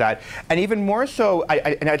don't have that. And even more so,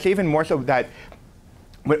 and I'd say even more so that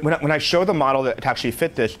when I show the model to actually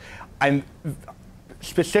fit this, I'm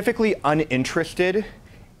specifically uninterested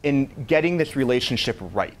in getting this relationship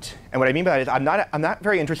right. And what I mean by that is I'm not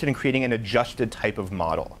very interested in creating an adjusted type of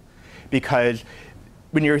model. Because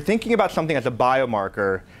when you're thinking about something as a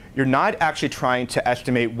biomarker, you're not actually trying to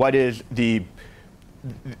estimate what is the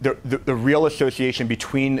real association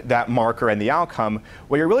between that marker and the outcome.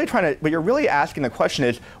 What you're really asking the question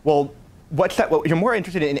is, well, what's that? Well, you're more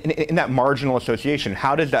interested in that marginal association.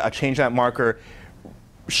 How does a change in that marker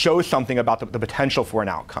show something about the potential for an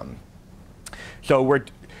outcome? So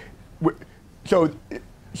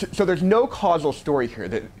so there's no causal story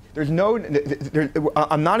here.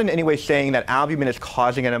 I'm not in any way saying that albumin is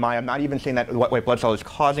causing an MI. I'm not even saying that white blood cell is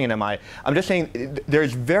causing an MI. I'm just saying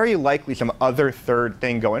there's very likely some other third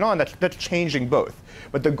thing going on that's changing both.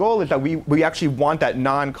 But the goal is that we actually want that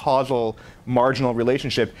non-causal marginal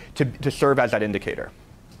relationship to serve as that indicator.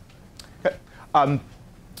 Okay.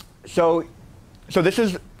 So this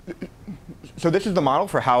is the model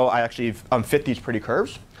for how I actually fit these pretty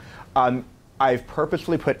curves. I've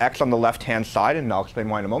purposefully put X on the left-hand side, and I'll explain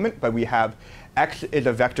why in a moment. But we have X is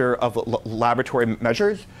a vector of laboratory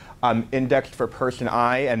measures indexed for person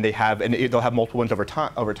I, and they'll have multiple ones over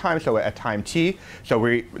time. So at time t, so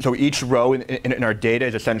each row in our data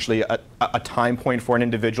is essentially a time point for an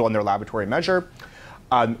individual and their laboratory measure.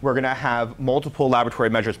 We're going to have multiple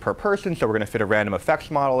laboratory measures per person, so we're going to fit a random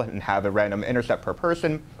effects model and have a random intercept per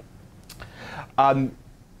person.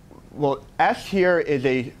 Well, S here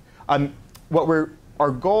is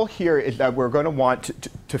our goal here is that we're going to want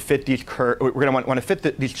to fit these we're going to want to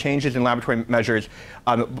fit these changes in laboratory measures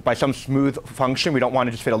by some smooth function. We don't want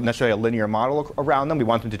to just fit necessarily a linear model around them. We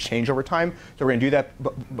want them to change over time. So we're going to do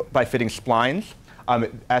that by fitting splines.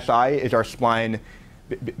 SI is our spline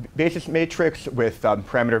basis matrix with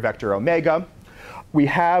parameter vector omega. We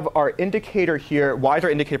have our indicator here. Y is our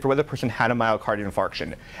indicator for whether the person had a myocardial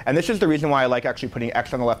infarction. And this is the reason why I like actually putting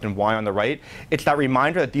X on the left and Y on the right. It's that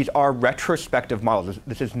reminder that these are retrospective models.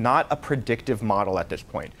 This is not a predictive model at this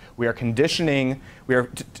point. We are conditioning,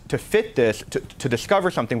 to fit this, to discover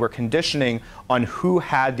something, we're conditioning on who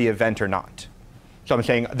had the event or not. So I'm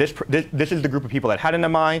saying this is the group of people that had an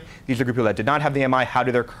MI. These are the group of people that did not have the MI. How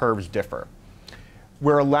do their curves differ?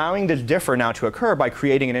 We're allowing this differ now to occur by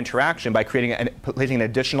creating an interaction, by placing an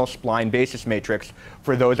additional spline basis matrix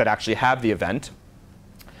for those that actually have the event.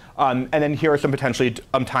 And then here are some potentially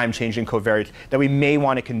time-changing covariates that we may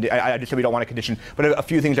want to condition. I just said we don't want to condition, but a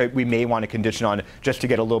few things that we may want to condition on just to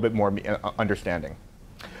get a little bit more understanding.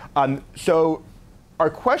 So our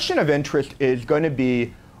question of interest is going to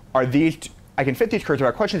be, I can fit these curves, but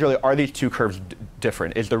our question is really, are these two curves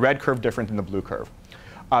different? Is the red curve different than the blue curve?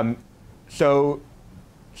 So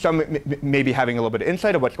some may be having a little bit of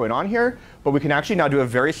insight of what's going on here, but we can actually now do a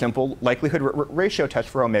very simple likelihood ratio test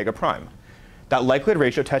for omega prime. That likelihood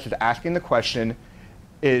ratio test is asking the question,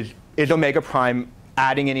 is omega prime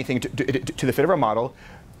adding anything to the fit of our model?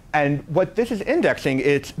 And what this is indexing,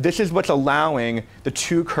 this is what's allowing the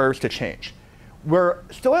two curves to change. We're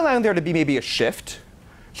still allowing there to be maybe a shift.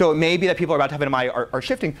 So it may be that people are about to have an MI are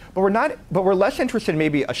shifting, but we're less interested in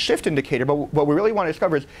maybe a shift indicator. But what we really want to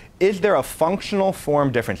discover is there a functional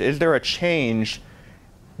form difference? Is there a change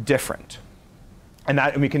different? And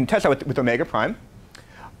we can test that with omega prime.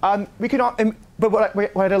 But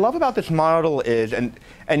what I love about this model is, and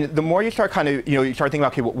the more you start you start thinking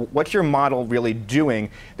about, okay, what's your model really doing?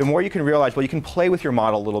 The more you can realize, well, you can play with your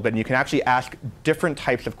model a little bit, and you can actually ask different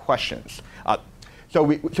types of questions. So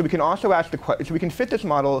we can also ask so we can fit this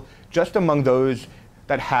model just among those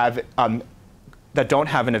that have that don't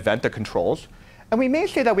have an event, the controls. And we may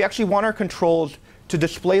say that we actually want our controls to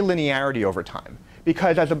display linearity over time,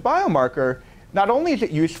 because as a biomarker, not only is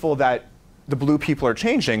it useful that the blue people are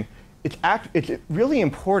changing, it's really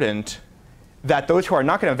important that those who are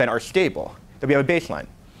not going to event are stable, that we have a baseline.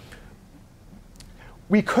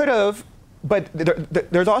 We could have. But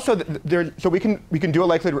there's also, so we can do a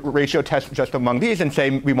likelihood ratio test just among these and say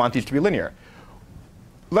we want these to be linear.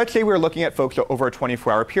 Let's say we're looking at folks over a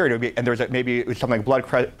 24-hour period, and there's maybe something like blood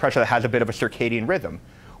pressure that has a bit of a circadian rhythm.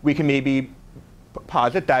 We can maybe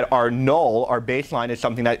posit that our null, our baseline, is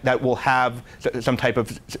something that will have some type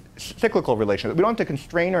of cyclical relation. We don't have to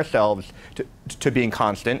constrain ourselves to being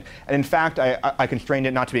constant. And in fact, I constrained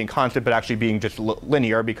it not to being constant, but actually being just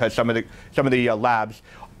linear, because some of the labs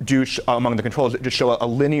do among the controls just show a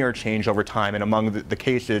linear change over time, and among the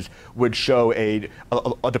cases would show a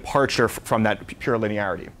departure from that pure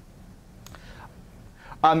linearity.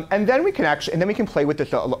 And then we can play with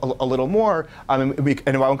this a little more, and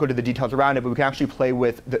I won't go to the details around it, but we can actually play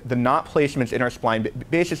with the knot placements in our spline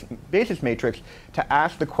basis matrix to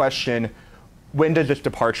ask the question, when does this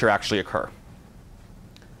departure actually occur?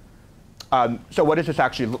 So what does this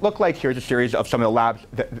actually look like? Here's a series of some of the labs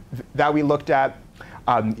that we looked at.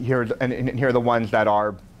 Here are the ones that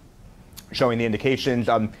are showing the indications.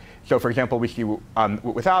 So for example, we see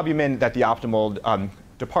with albumin that the optimal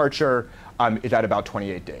departure is at about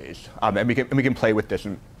 28 days. And we can play with this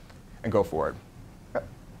and go forward.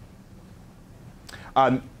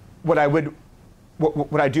 What I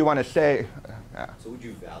do want to say. So would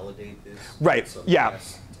you validate this? Right. Some Yeah.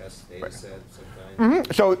 Test data set, some kind?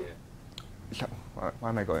 Mm-hmm. So why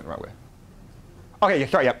am I going the wrong way? Okay. Yeah.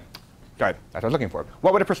 Sorry. Yep. Sorry, that's what I was looking for.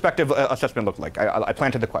 What would a prospective assessment look like? I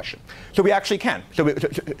planted the question. So we actually can. So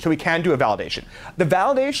we can do a validation. The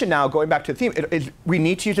validation now, going back to the theme, is we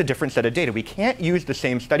need to use a different set of data. We can't use the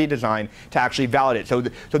same study design to actually validate. So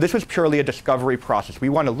this was purely a discovery process. We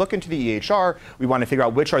want to look into the EHR. We want to figure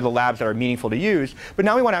out which are the labs that are meaningful to use. But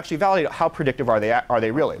now we want to actually validate how predictive are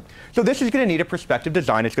they really. So this is going to need a prospective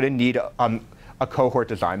design. It's going to need a cohort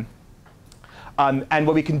design. And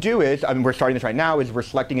what we can do is, we're starting this right now, is we're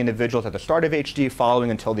selecting individuals at the start of HD, following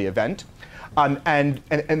until the event. And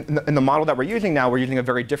in the model that we're using now, we're using a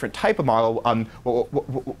very different type of model,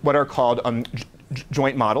 what are called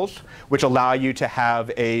joint models, which allow you to have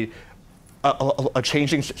a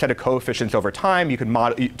changing set of coefficients over time. You can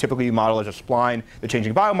typically model as a spline the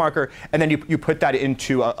changing biomarker, and then you put that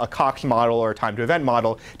into a Cox model or a time to event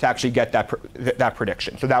model to actually get that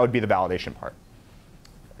prediction. So that would be the validation part.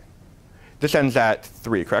 This ends at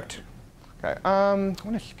 3, correct? Okay. I'm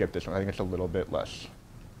going to skip this one. I think it's a little bit less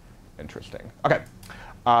interesting. Okay.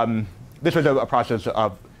 This was a process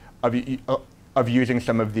of using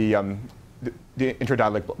some of the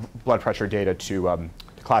intradialytic blood pressure data to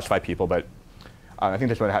classify people, but I think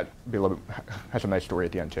this one has a nice story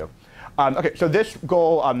at the end too. Okay. So this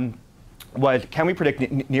goal was, can we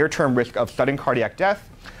predict near-term risk of sudden cardiac death?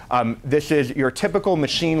 This is your typical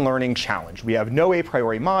machine learning challenge. We have no a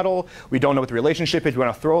priori model. We don't know what the relationship is. We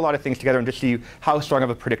want to throw a lot of things together and just see how strong of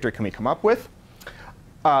a predictor can we come up with.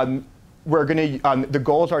 The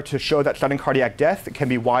goals are to show that sudden cardiac death can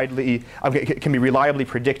be reliably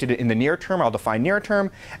predicted in the near term. I'll define near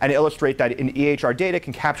term, and illustrate that in EHR data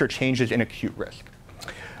can capture changes in acute risk.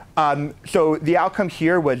 So the outcome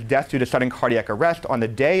here was death due to sudden cardiac arrest on the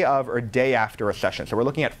day of or day after a session. So we're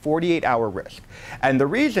looking at 48-hour risk. And the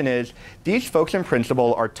reason is these folks in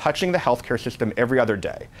principle are touching the healthcare system every other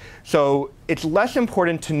day. So it's less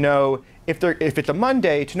important to know if it's a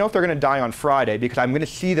Monday, to know if they're going to die on Friday, because I'm going to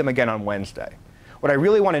see them again on Wednesday. What I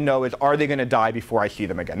really want to know is, are they going to die before I see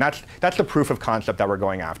them again? That's the proof of concept that we're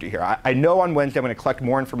going after here. I know on Wednesday I'm going to collect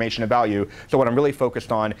more information about you, so what I'm really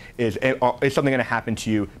focused on is something going to happen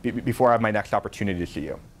to you before I have my next opportunity to see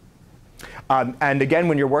you? And again,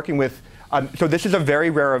 when you're working with, so this is a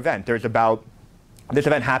very rare event. This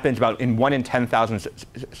event happens about in 1 in 10,000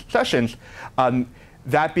 sessions.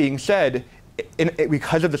 That being said,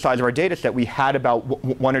 because of the size of our data set, we had about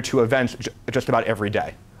 1 or 2 events just about every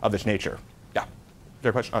day of this nature. Is there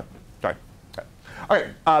a question? Sorry.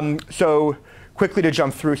 Okay. So quickly to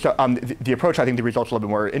jump through the approach, I think the results are a little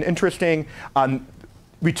bit more interesting.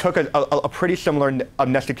 We took a pretty similar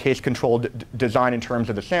nested case controlled design in terms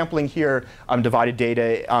of the sampling here, divided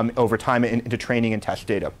data over time into training and test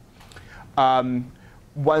data.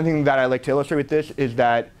 One thing that I like to illustrate with this is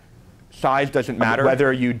that size doesn't matter.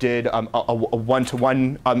 Whether you did a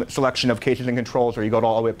 1-to-1 selection of cases and controls, or you go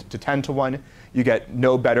all the way up to 10-to-1, you get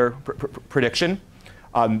no better prediction.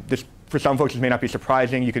 This, for some folks, this may not be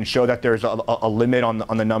surprising. You can show that there's a limit on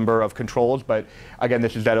the number of controls, but again,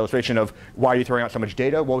 this is that illustration of why are you throwing out so much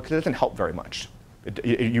data? Well, because it doesn't help very much.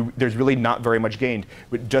 There's really not very much gained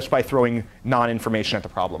just by throwing non-information at the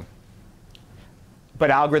problem.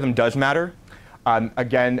 But algorithm does matter.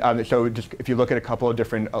 So just if you look at a couple of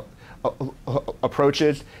different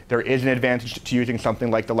approaches, there is an advantage to using something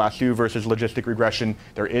like the lasso versus logistic regression.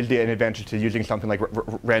 There is an advantage to using something like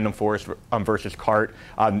random forest versus CART.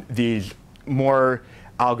 These more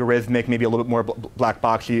algorithmic, maybe a little bit more black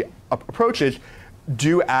boxy approaches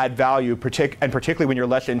do add value, and particularly when you're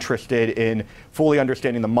less interested in fully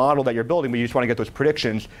understanding the model that you're building, but you just want to get those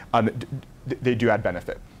predictions, they do add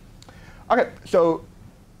benefit. OK, so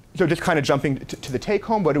just kind of jumping to the take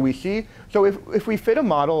home, what do we see? So if we fit a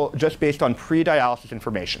model just based on pre-dialysis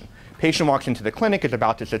information, patient walks into the clinic, is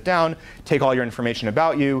about to sit down, take all your information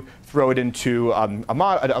about you, throw it into a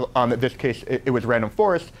model. In this case, it was random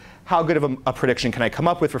forest. How good of a prediction can I come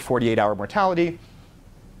up with for 48-hour mortality?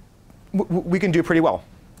 We can do pretty well.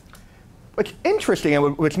 What's interesting,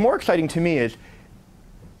 and what's more exciting to me is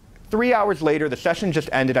 3 hours later, the session just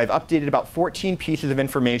ended. I've updated about 14 pieces of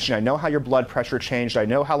information. I know how your blood pressure changed. I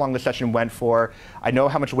know how long the session went for. I know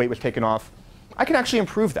how much weight was taken off. I can actually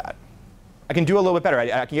improve that. I can do a little bit better.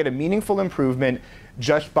 I can get a meaningful improvement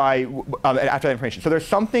just by after that information. So there's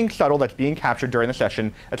something subtle that's being captured during the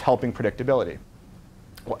session that's helping predictability.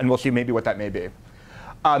 And we'll see maybe what that may be.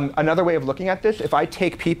 Another way of looking at this, if I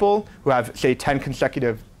take people who have, say, 10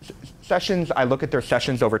 consecutive sessions, I look at their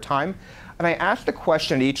sessions over time, and I ask the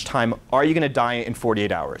question each time, are you going to die in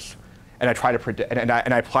 48 hours? And I try to predict, and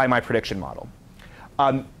I apply my prediction model.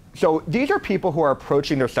 So these are people who are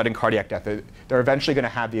approaching their sudden cardiac death. They're eventually going to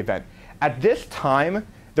have the event. At this time,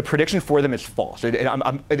 the prediction for them is false.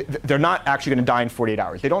 They're not actually going to die in 48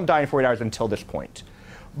 hours. They don't die in 48 hours until this point.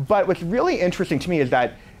 But what's really interesting to me is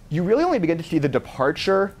that you really only begin to see the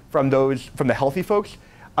departure from the healthy folks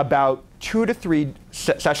about 2 to 3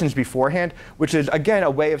 sessions beforehand, which is, again,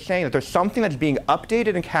 a way of saying that there's something that's being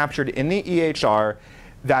updated and captured in the EHR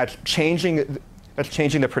that's changing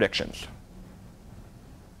the predictions.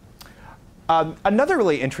 Another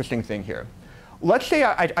really interesting thing here. Let's say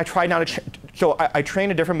I try now to I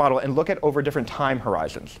train a different model and look at over different time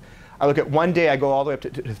horizons. I look at 1 day, I go all the way up to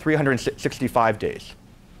 365 days.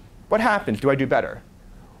 What happens? Do I do better?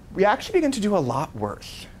 We actually begin to do a lot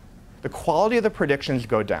worse. The quality of the predictions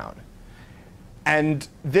go down. And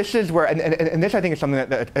this is where, and this I think is something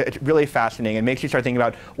that it's really fascinating and makes you start thinking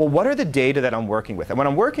about, well, what are the data that I'm working with? And what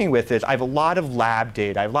I'm working with is I have a lot of lab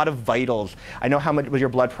data, I have a lot of vitals, I know how much your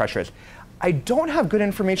blood pressure is. I don't have good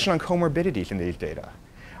information on comorbidities in these data.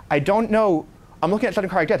 I don't know, I'm looking at sudden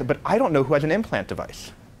cardiac death, but I don't know who has an implant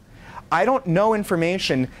device. I don't know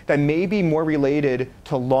information that may be more related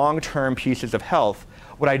to long-term pieces of health.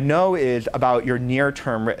 What I know is about your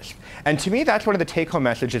near-term risk. And to me, that's one of the take-home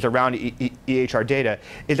messages around EHR data,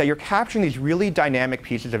 is that you're capturing these really dynamic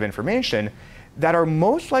pieces of information that are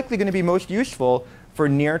most likely going to be most useful for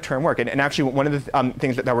near-term work. And actually, one of the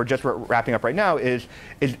things that we're just wrapping up right now is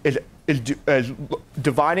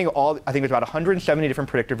dividing all, I think it's about 170 different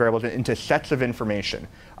predictive variables into sets of information,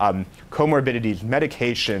 comorbidities,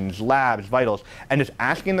 medications, labs, vitals, and just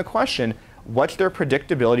asking the question, what's their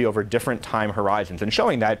predictability over different time horizons, and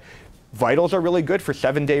showing that vitals are really good for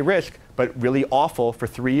 7-day risk, but really awful for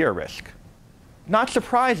 3-year risk. Not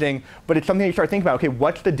surprising, but it's something you start thinking about, okay,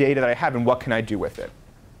 what's the data that I have and what can I do with it?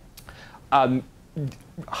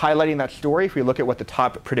 Highlighting that story, if we look at what the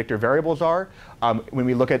top predictor variables are, when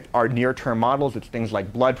we look at our near-term models, it's things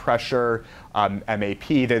like blood pressure, MAP,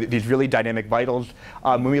 these really dynamic vitals.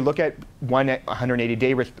 When we look at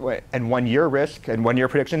 180-day risk and 1-year risk and 1-year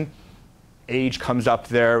prediction, age comes up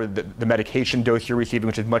there, the medication dose you're receiving,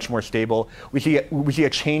 which is much more stable. We see a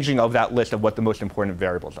changing of that list of what the most important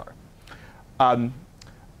variables are.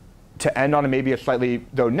 To end on maybe a slightly,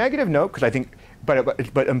 though, negative note, because I think,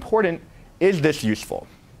 but important, is this useful?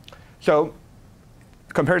 So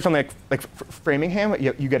compared to something like Framingham,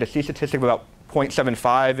 you get a C statistic of about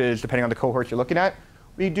 0.75 is, depending on the cohorts you're looking at.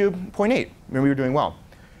 We do 0.8. I mean, we were doing well.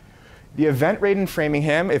 The event rate in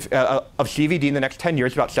Framingham of CVD in the next 10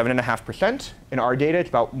 years is about 7.5%. In our data, it's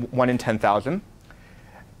about 1 in 10,000.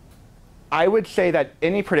 I would say that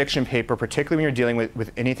any prediction paper, particularly when you're dealing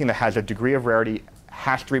with anything that has a degree of rarity,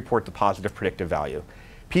 has to report the positive predictive value.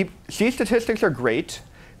 C statistics are great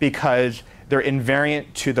because they're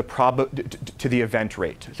invariant to the event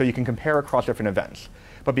rate. So you can compare across different events.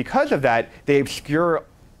 But because of that, they obscure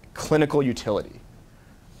clinical utility.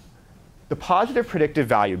 The positive predictive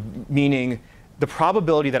value, meaning the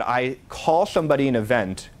probability that I call somebody an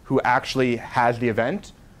event who actually has the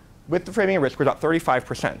event, with the framing of risk, we're about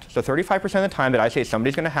 35%. So 35% of the time that I say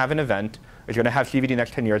somebody's going to have an event, is going to have CVD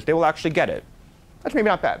next 10 years, they will actually get it. That's maybe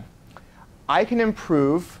not bad. I can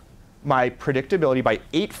improve my predictability by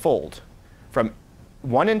 8-fold, from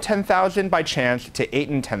 1 in 10,000 by chance to 8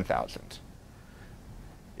 in 10,000.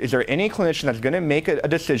 Is there any clinician that's going to make a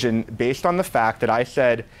decision based on the fact that I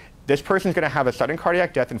said, this person's going to have a sudden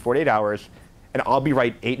cardiac death in 48 hours, and I'll be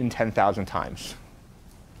right 8 in 10,000 times?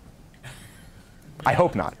 I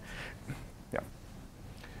hope not. Yeah.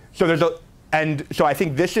 So And so I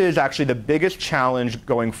think this is actually the biggest challenge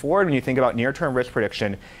going forward when you think about near-term risk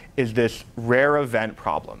prediction, is this rare event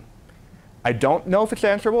problem. I don't know if it's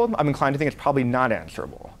answerable. I'm inclined to think it's probably not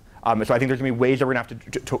answerable. So I think there's going to be ways that we're going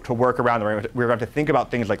to have to work around. We're going to have to think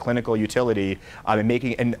about things like clinical utility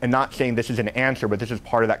and not saying this is an answer, but this is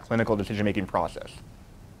part of that clinical decision-making process.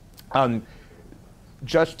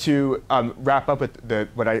 Just to wrap up with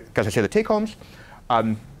the take-homes,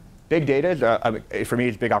 big data is, for me,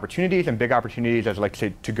 is big opportunities, and big opportunities, as I like to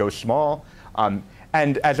say, to go small.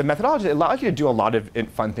 And as a methodologist, it allows you to do a lot of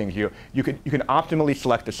fun things. You can optimally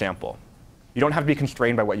select a sample. You don't have to be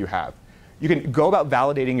constrained by what you have. You can go about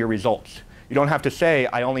validating your results. You don't have to say,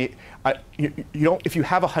 if you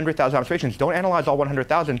have 100,000 observations, don't analyze all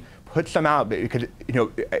 100,000. Put some out, because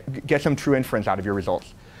get some true inference out of your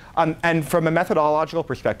results. And from a methodological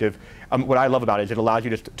perspective, what I love about it is it allows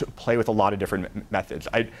you to play with a lot of different methods.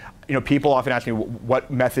 People often ask me, what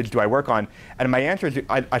methods do I work on? And my answer is,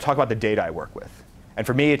 I talk about the data I work with. And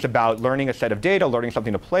for me, it's about learning a set of data, learning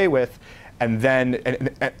something to play with, and then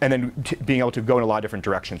being able to go in a lot of different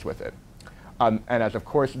directions with it. And as of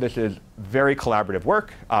course, this is very collaborative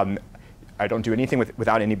work. I don't do anything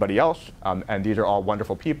without anybody else. And these are all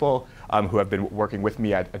wonderful people who have been working with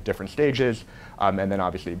me at different stages. And then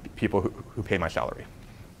obviously people who pay my salary.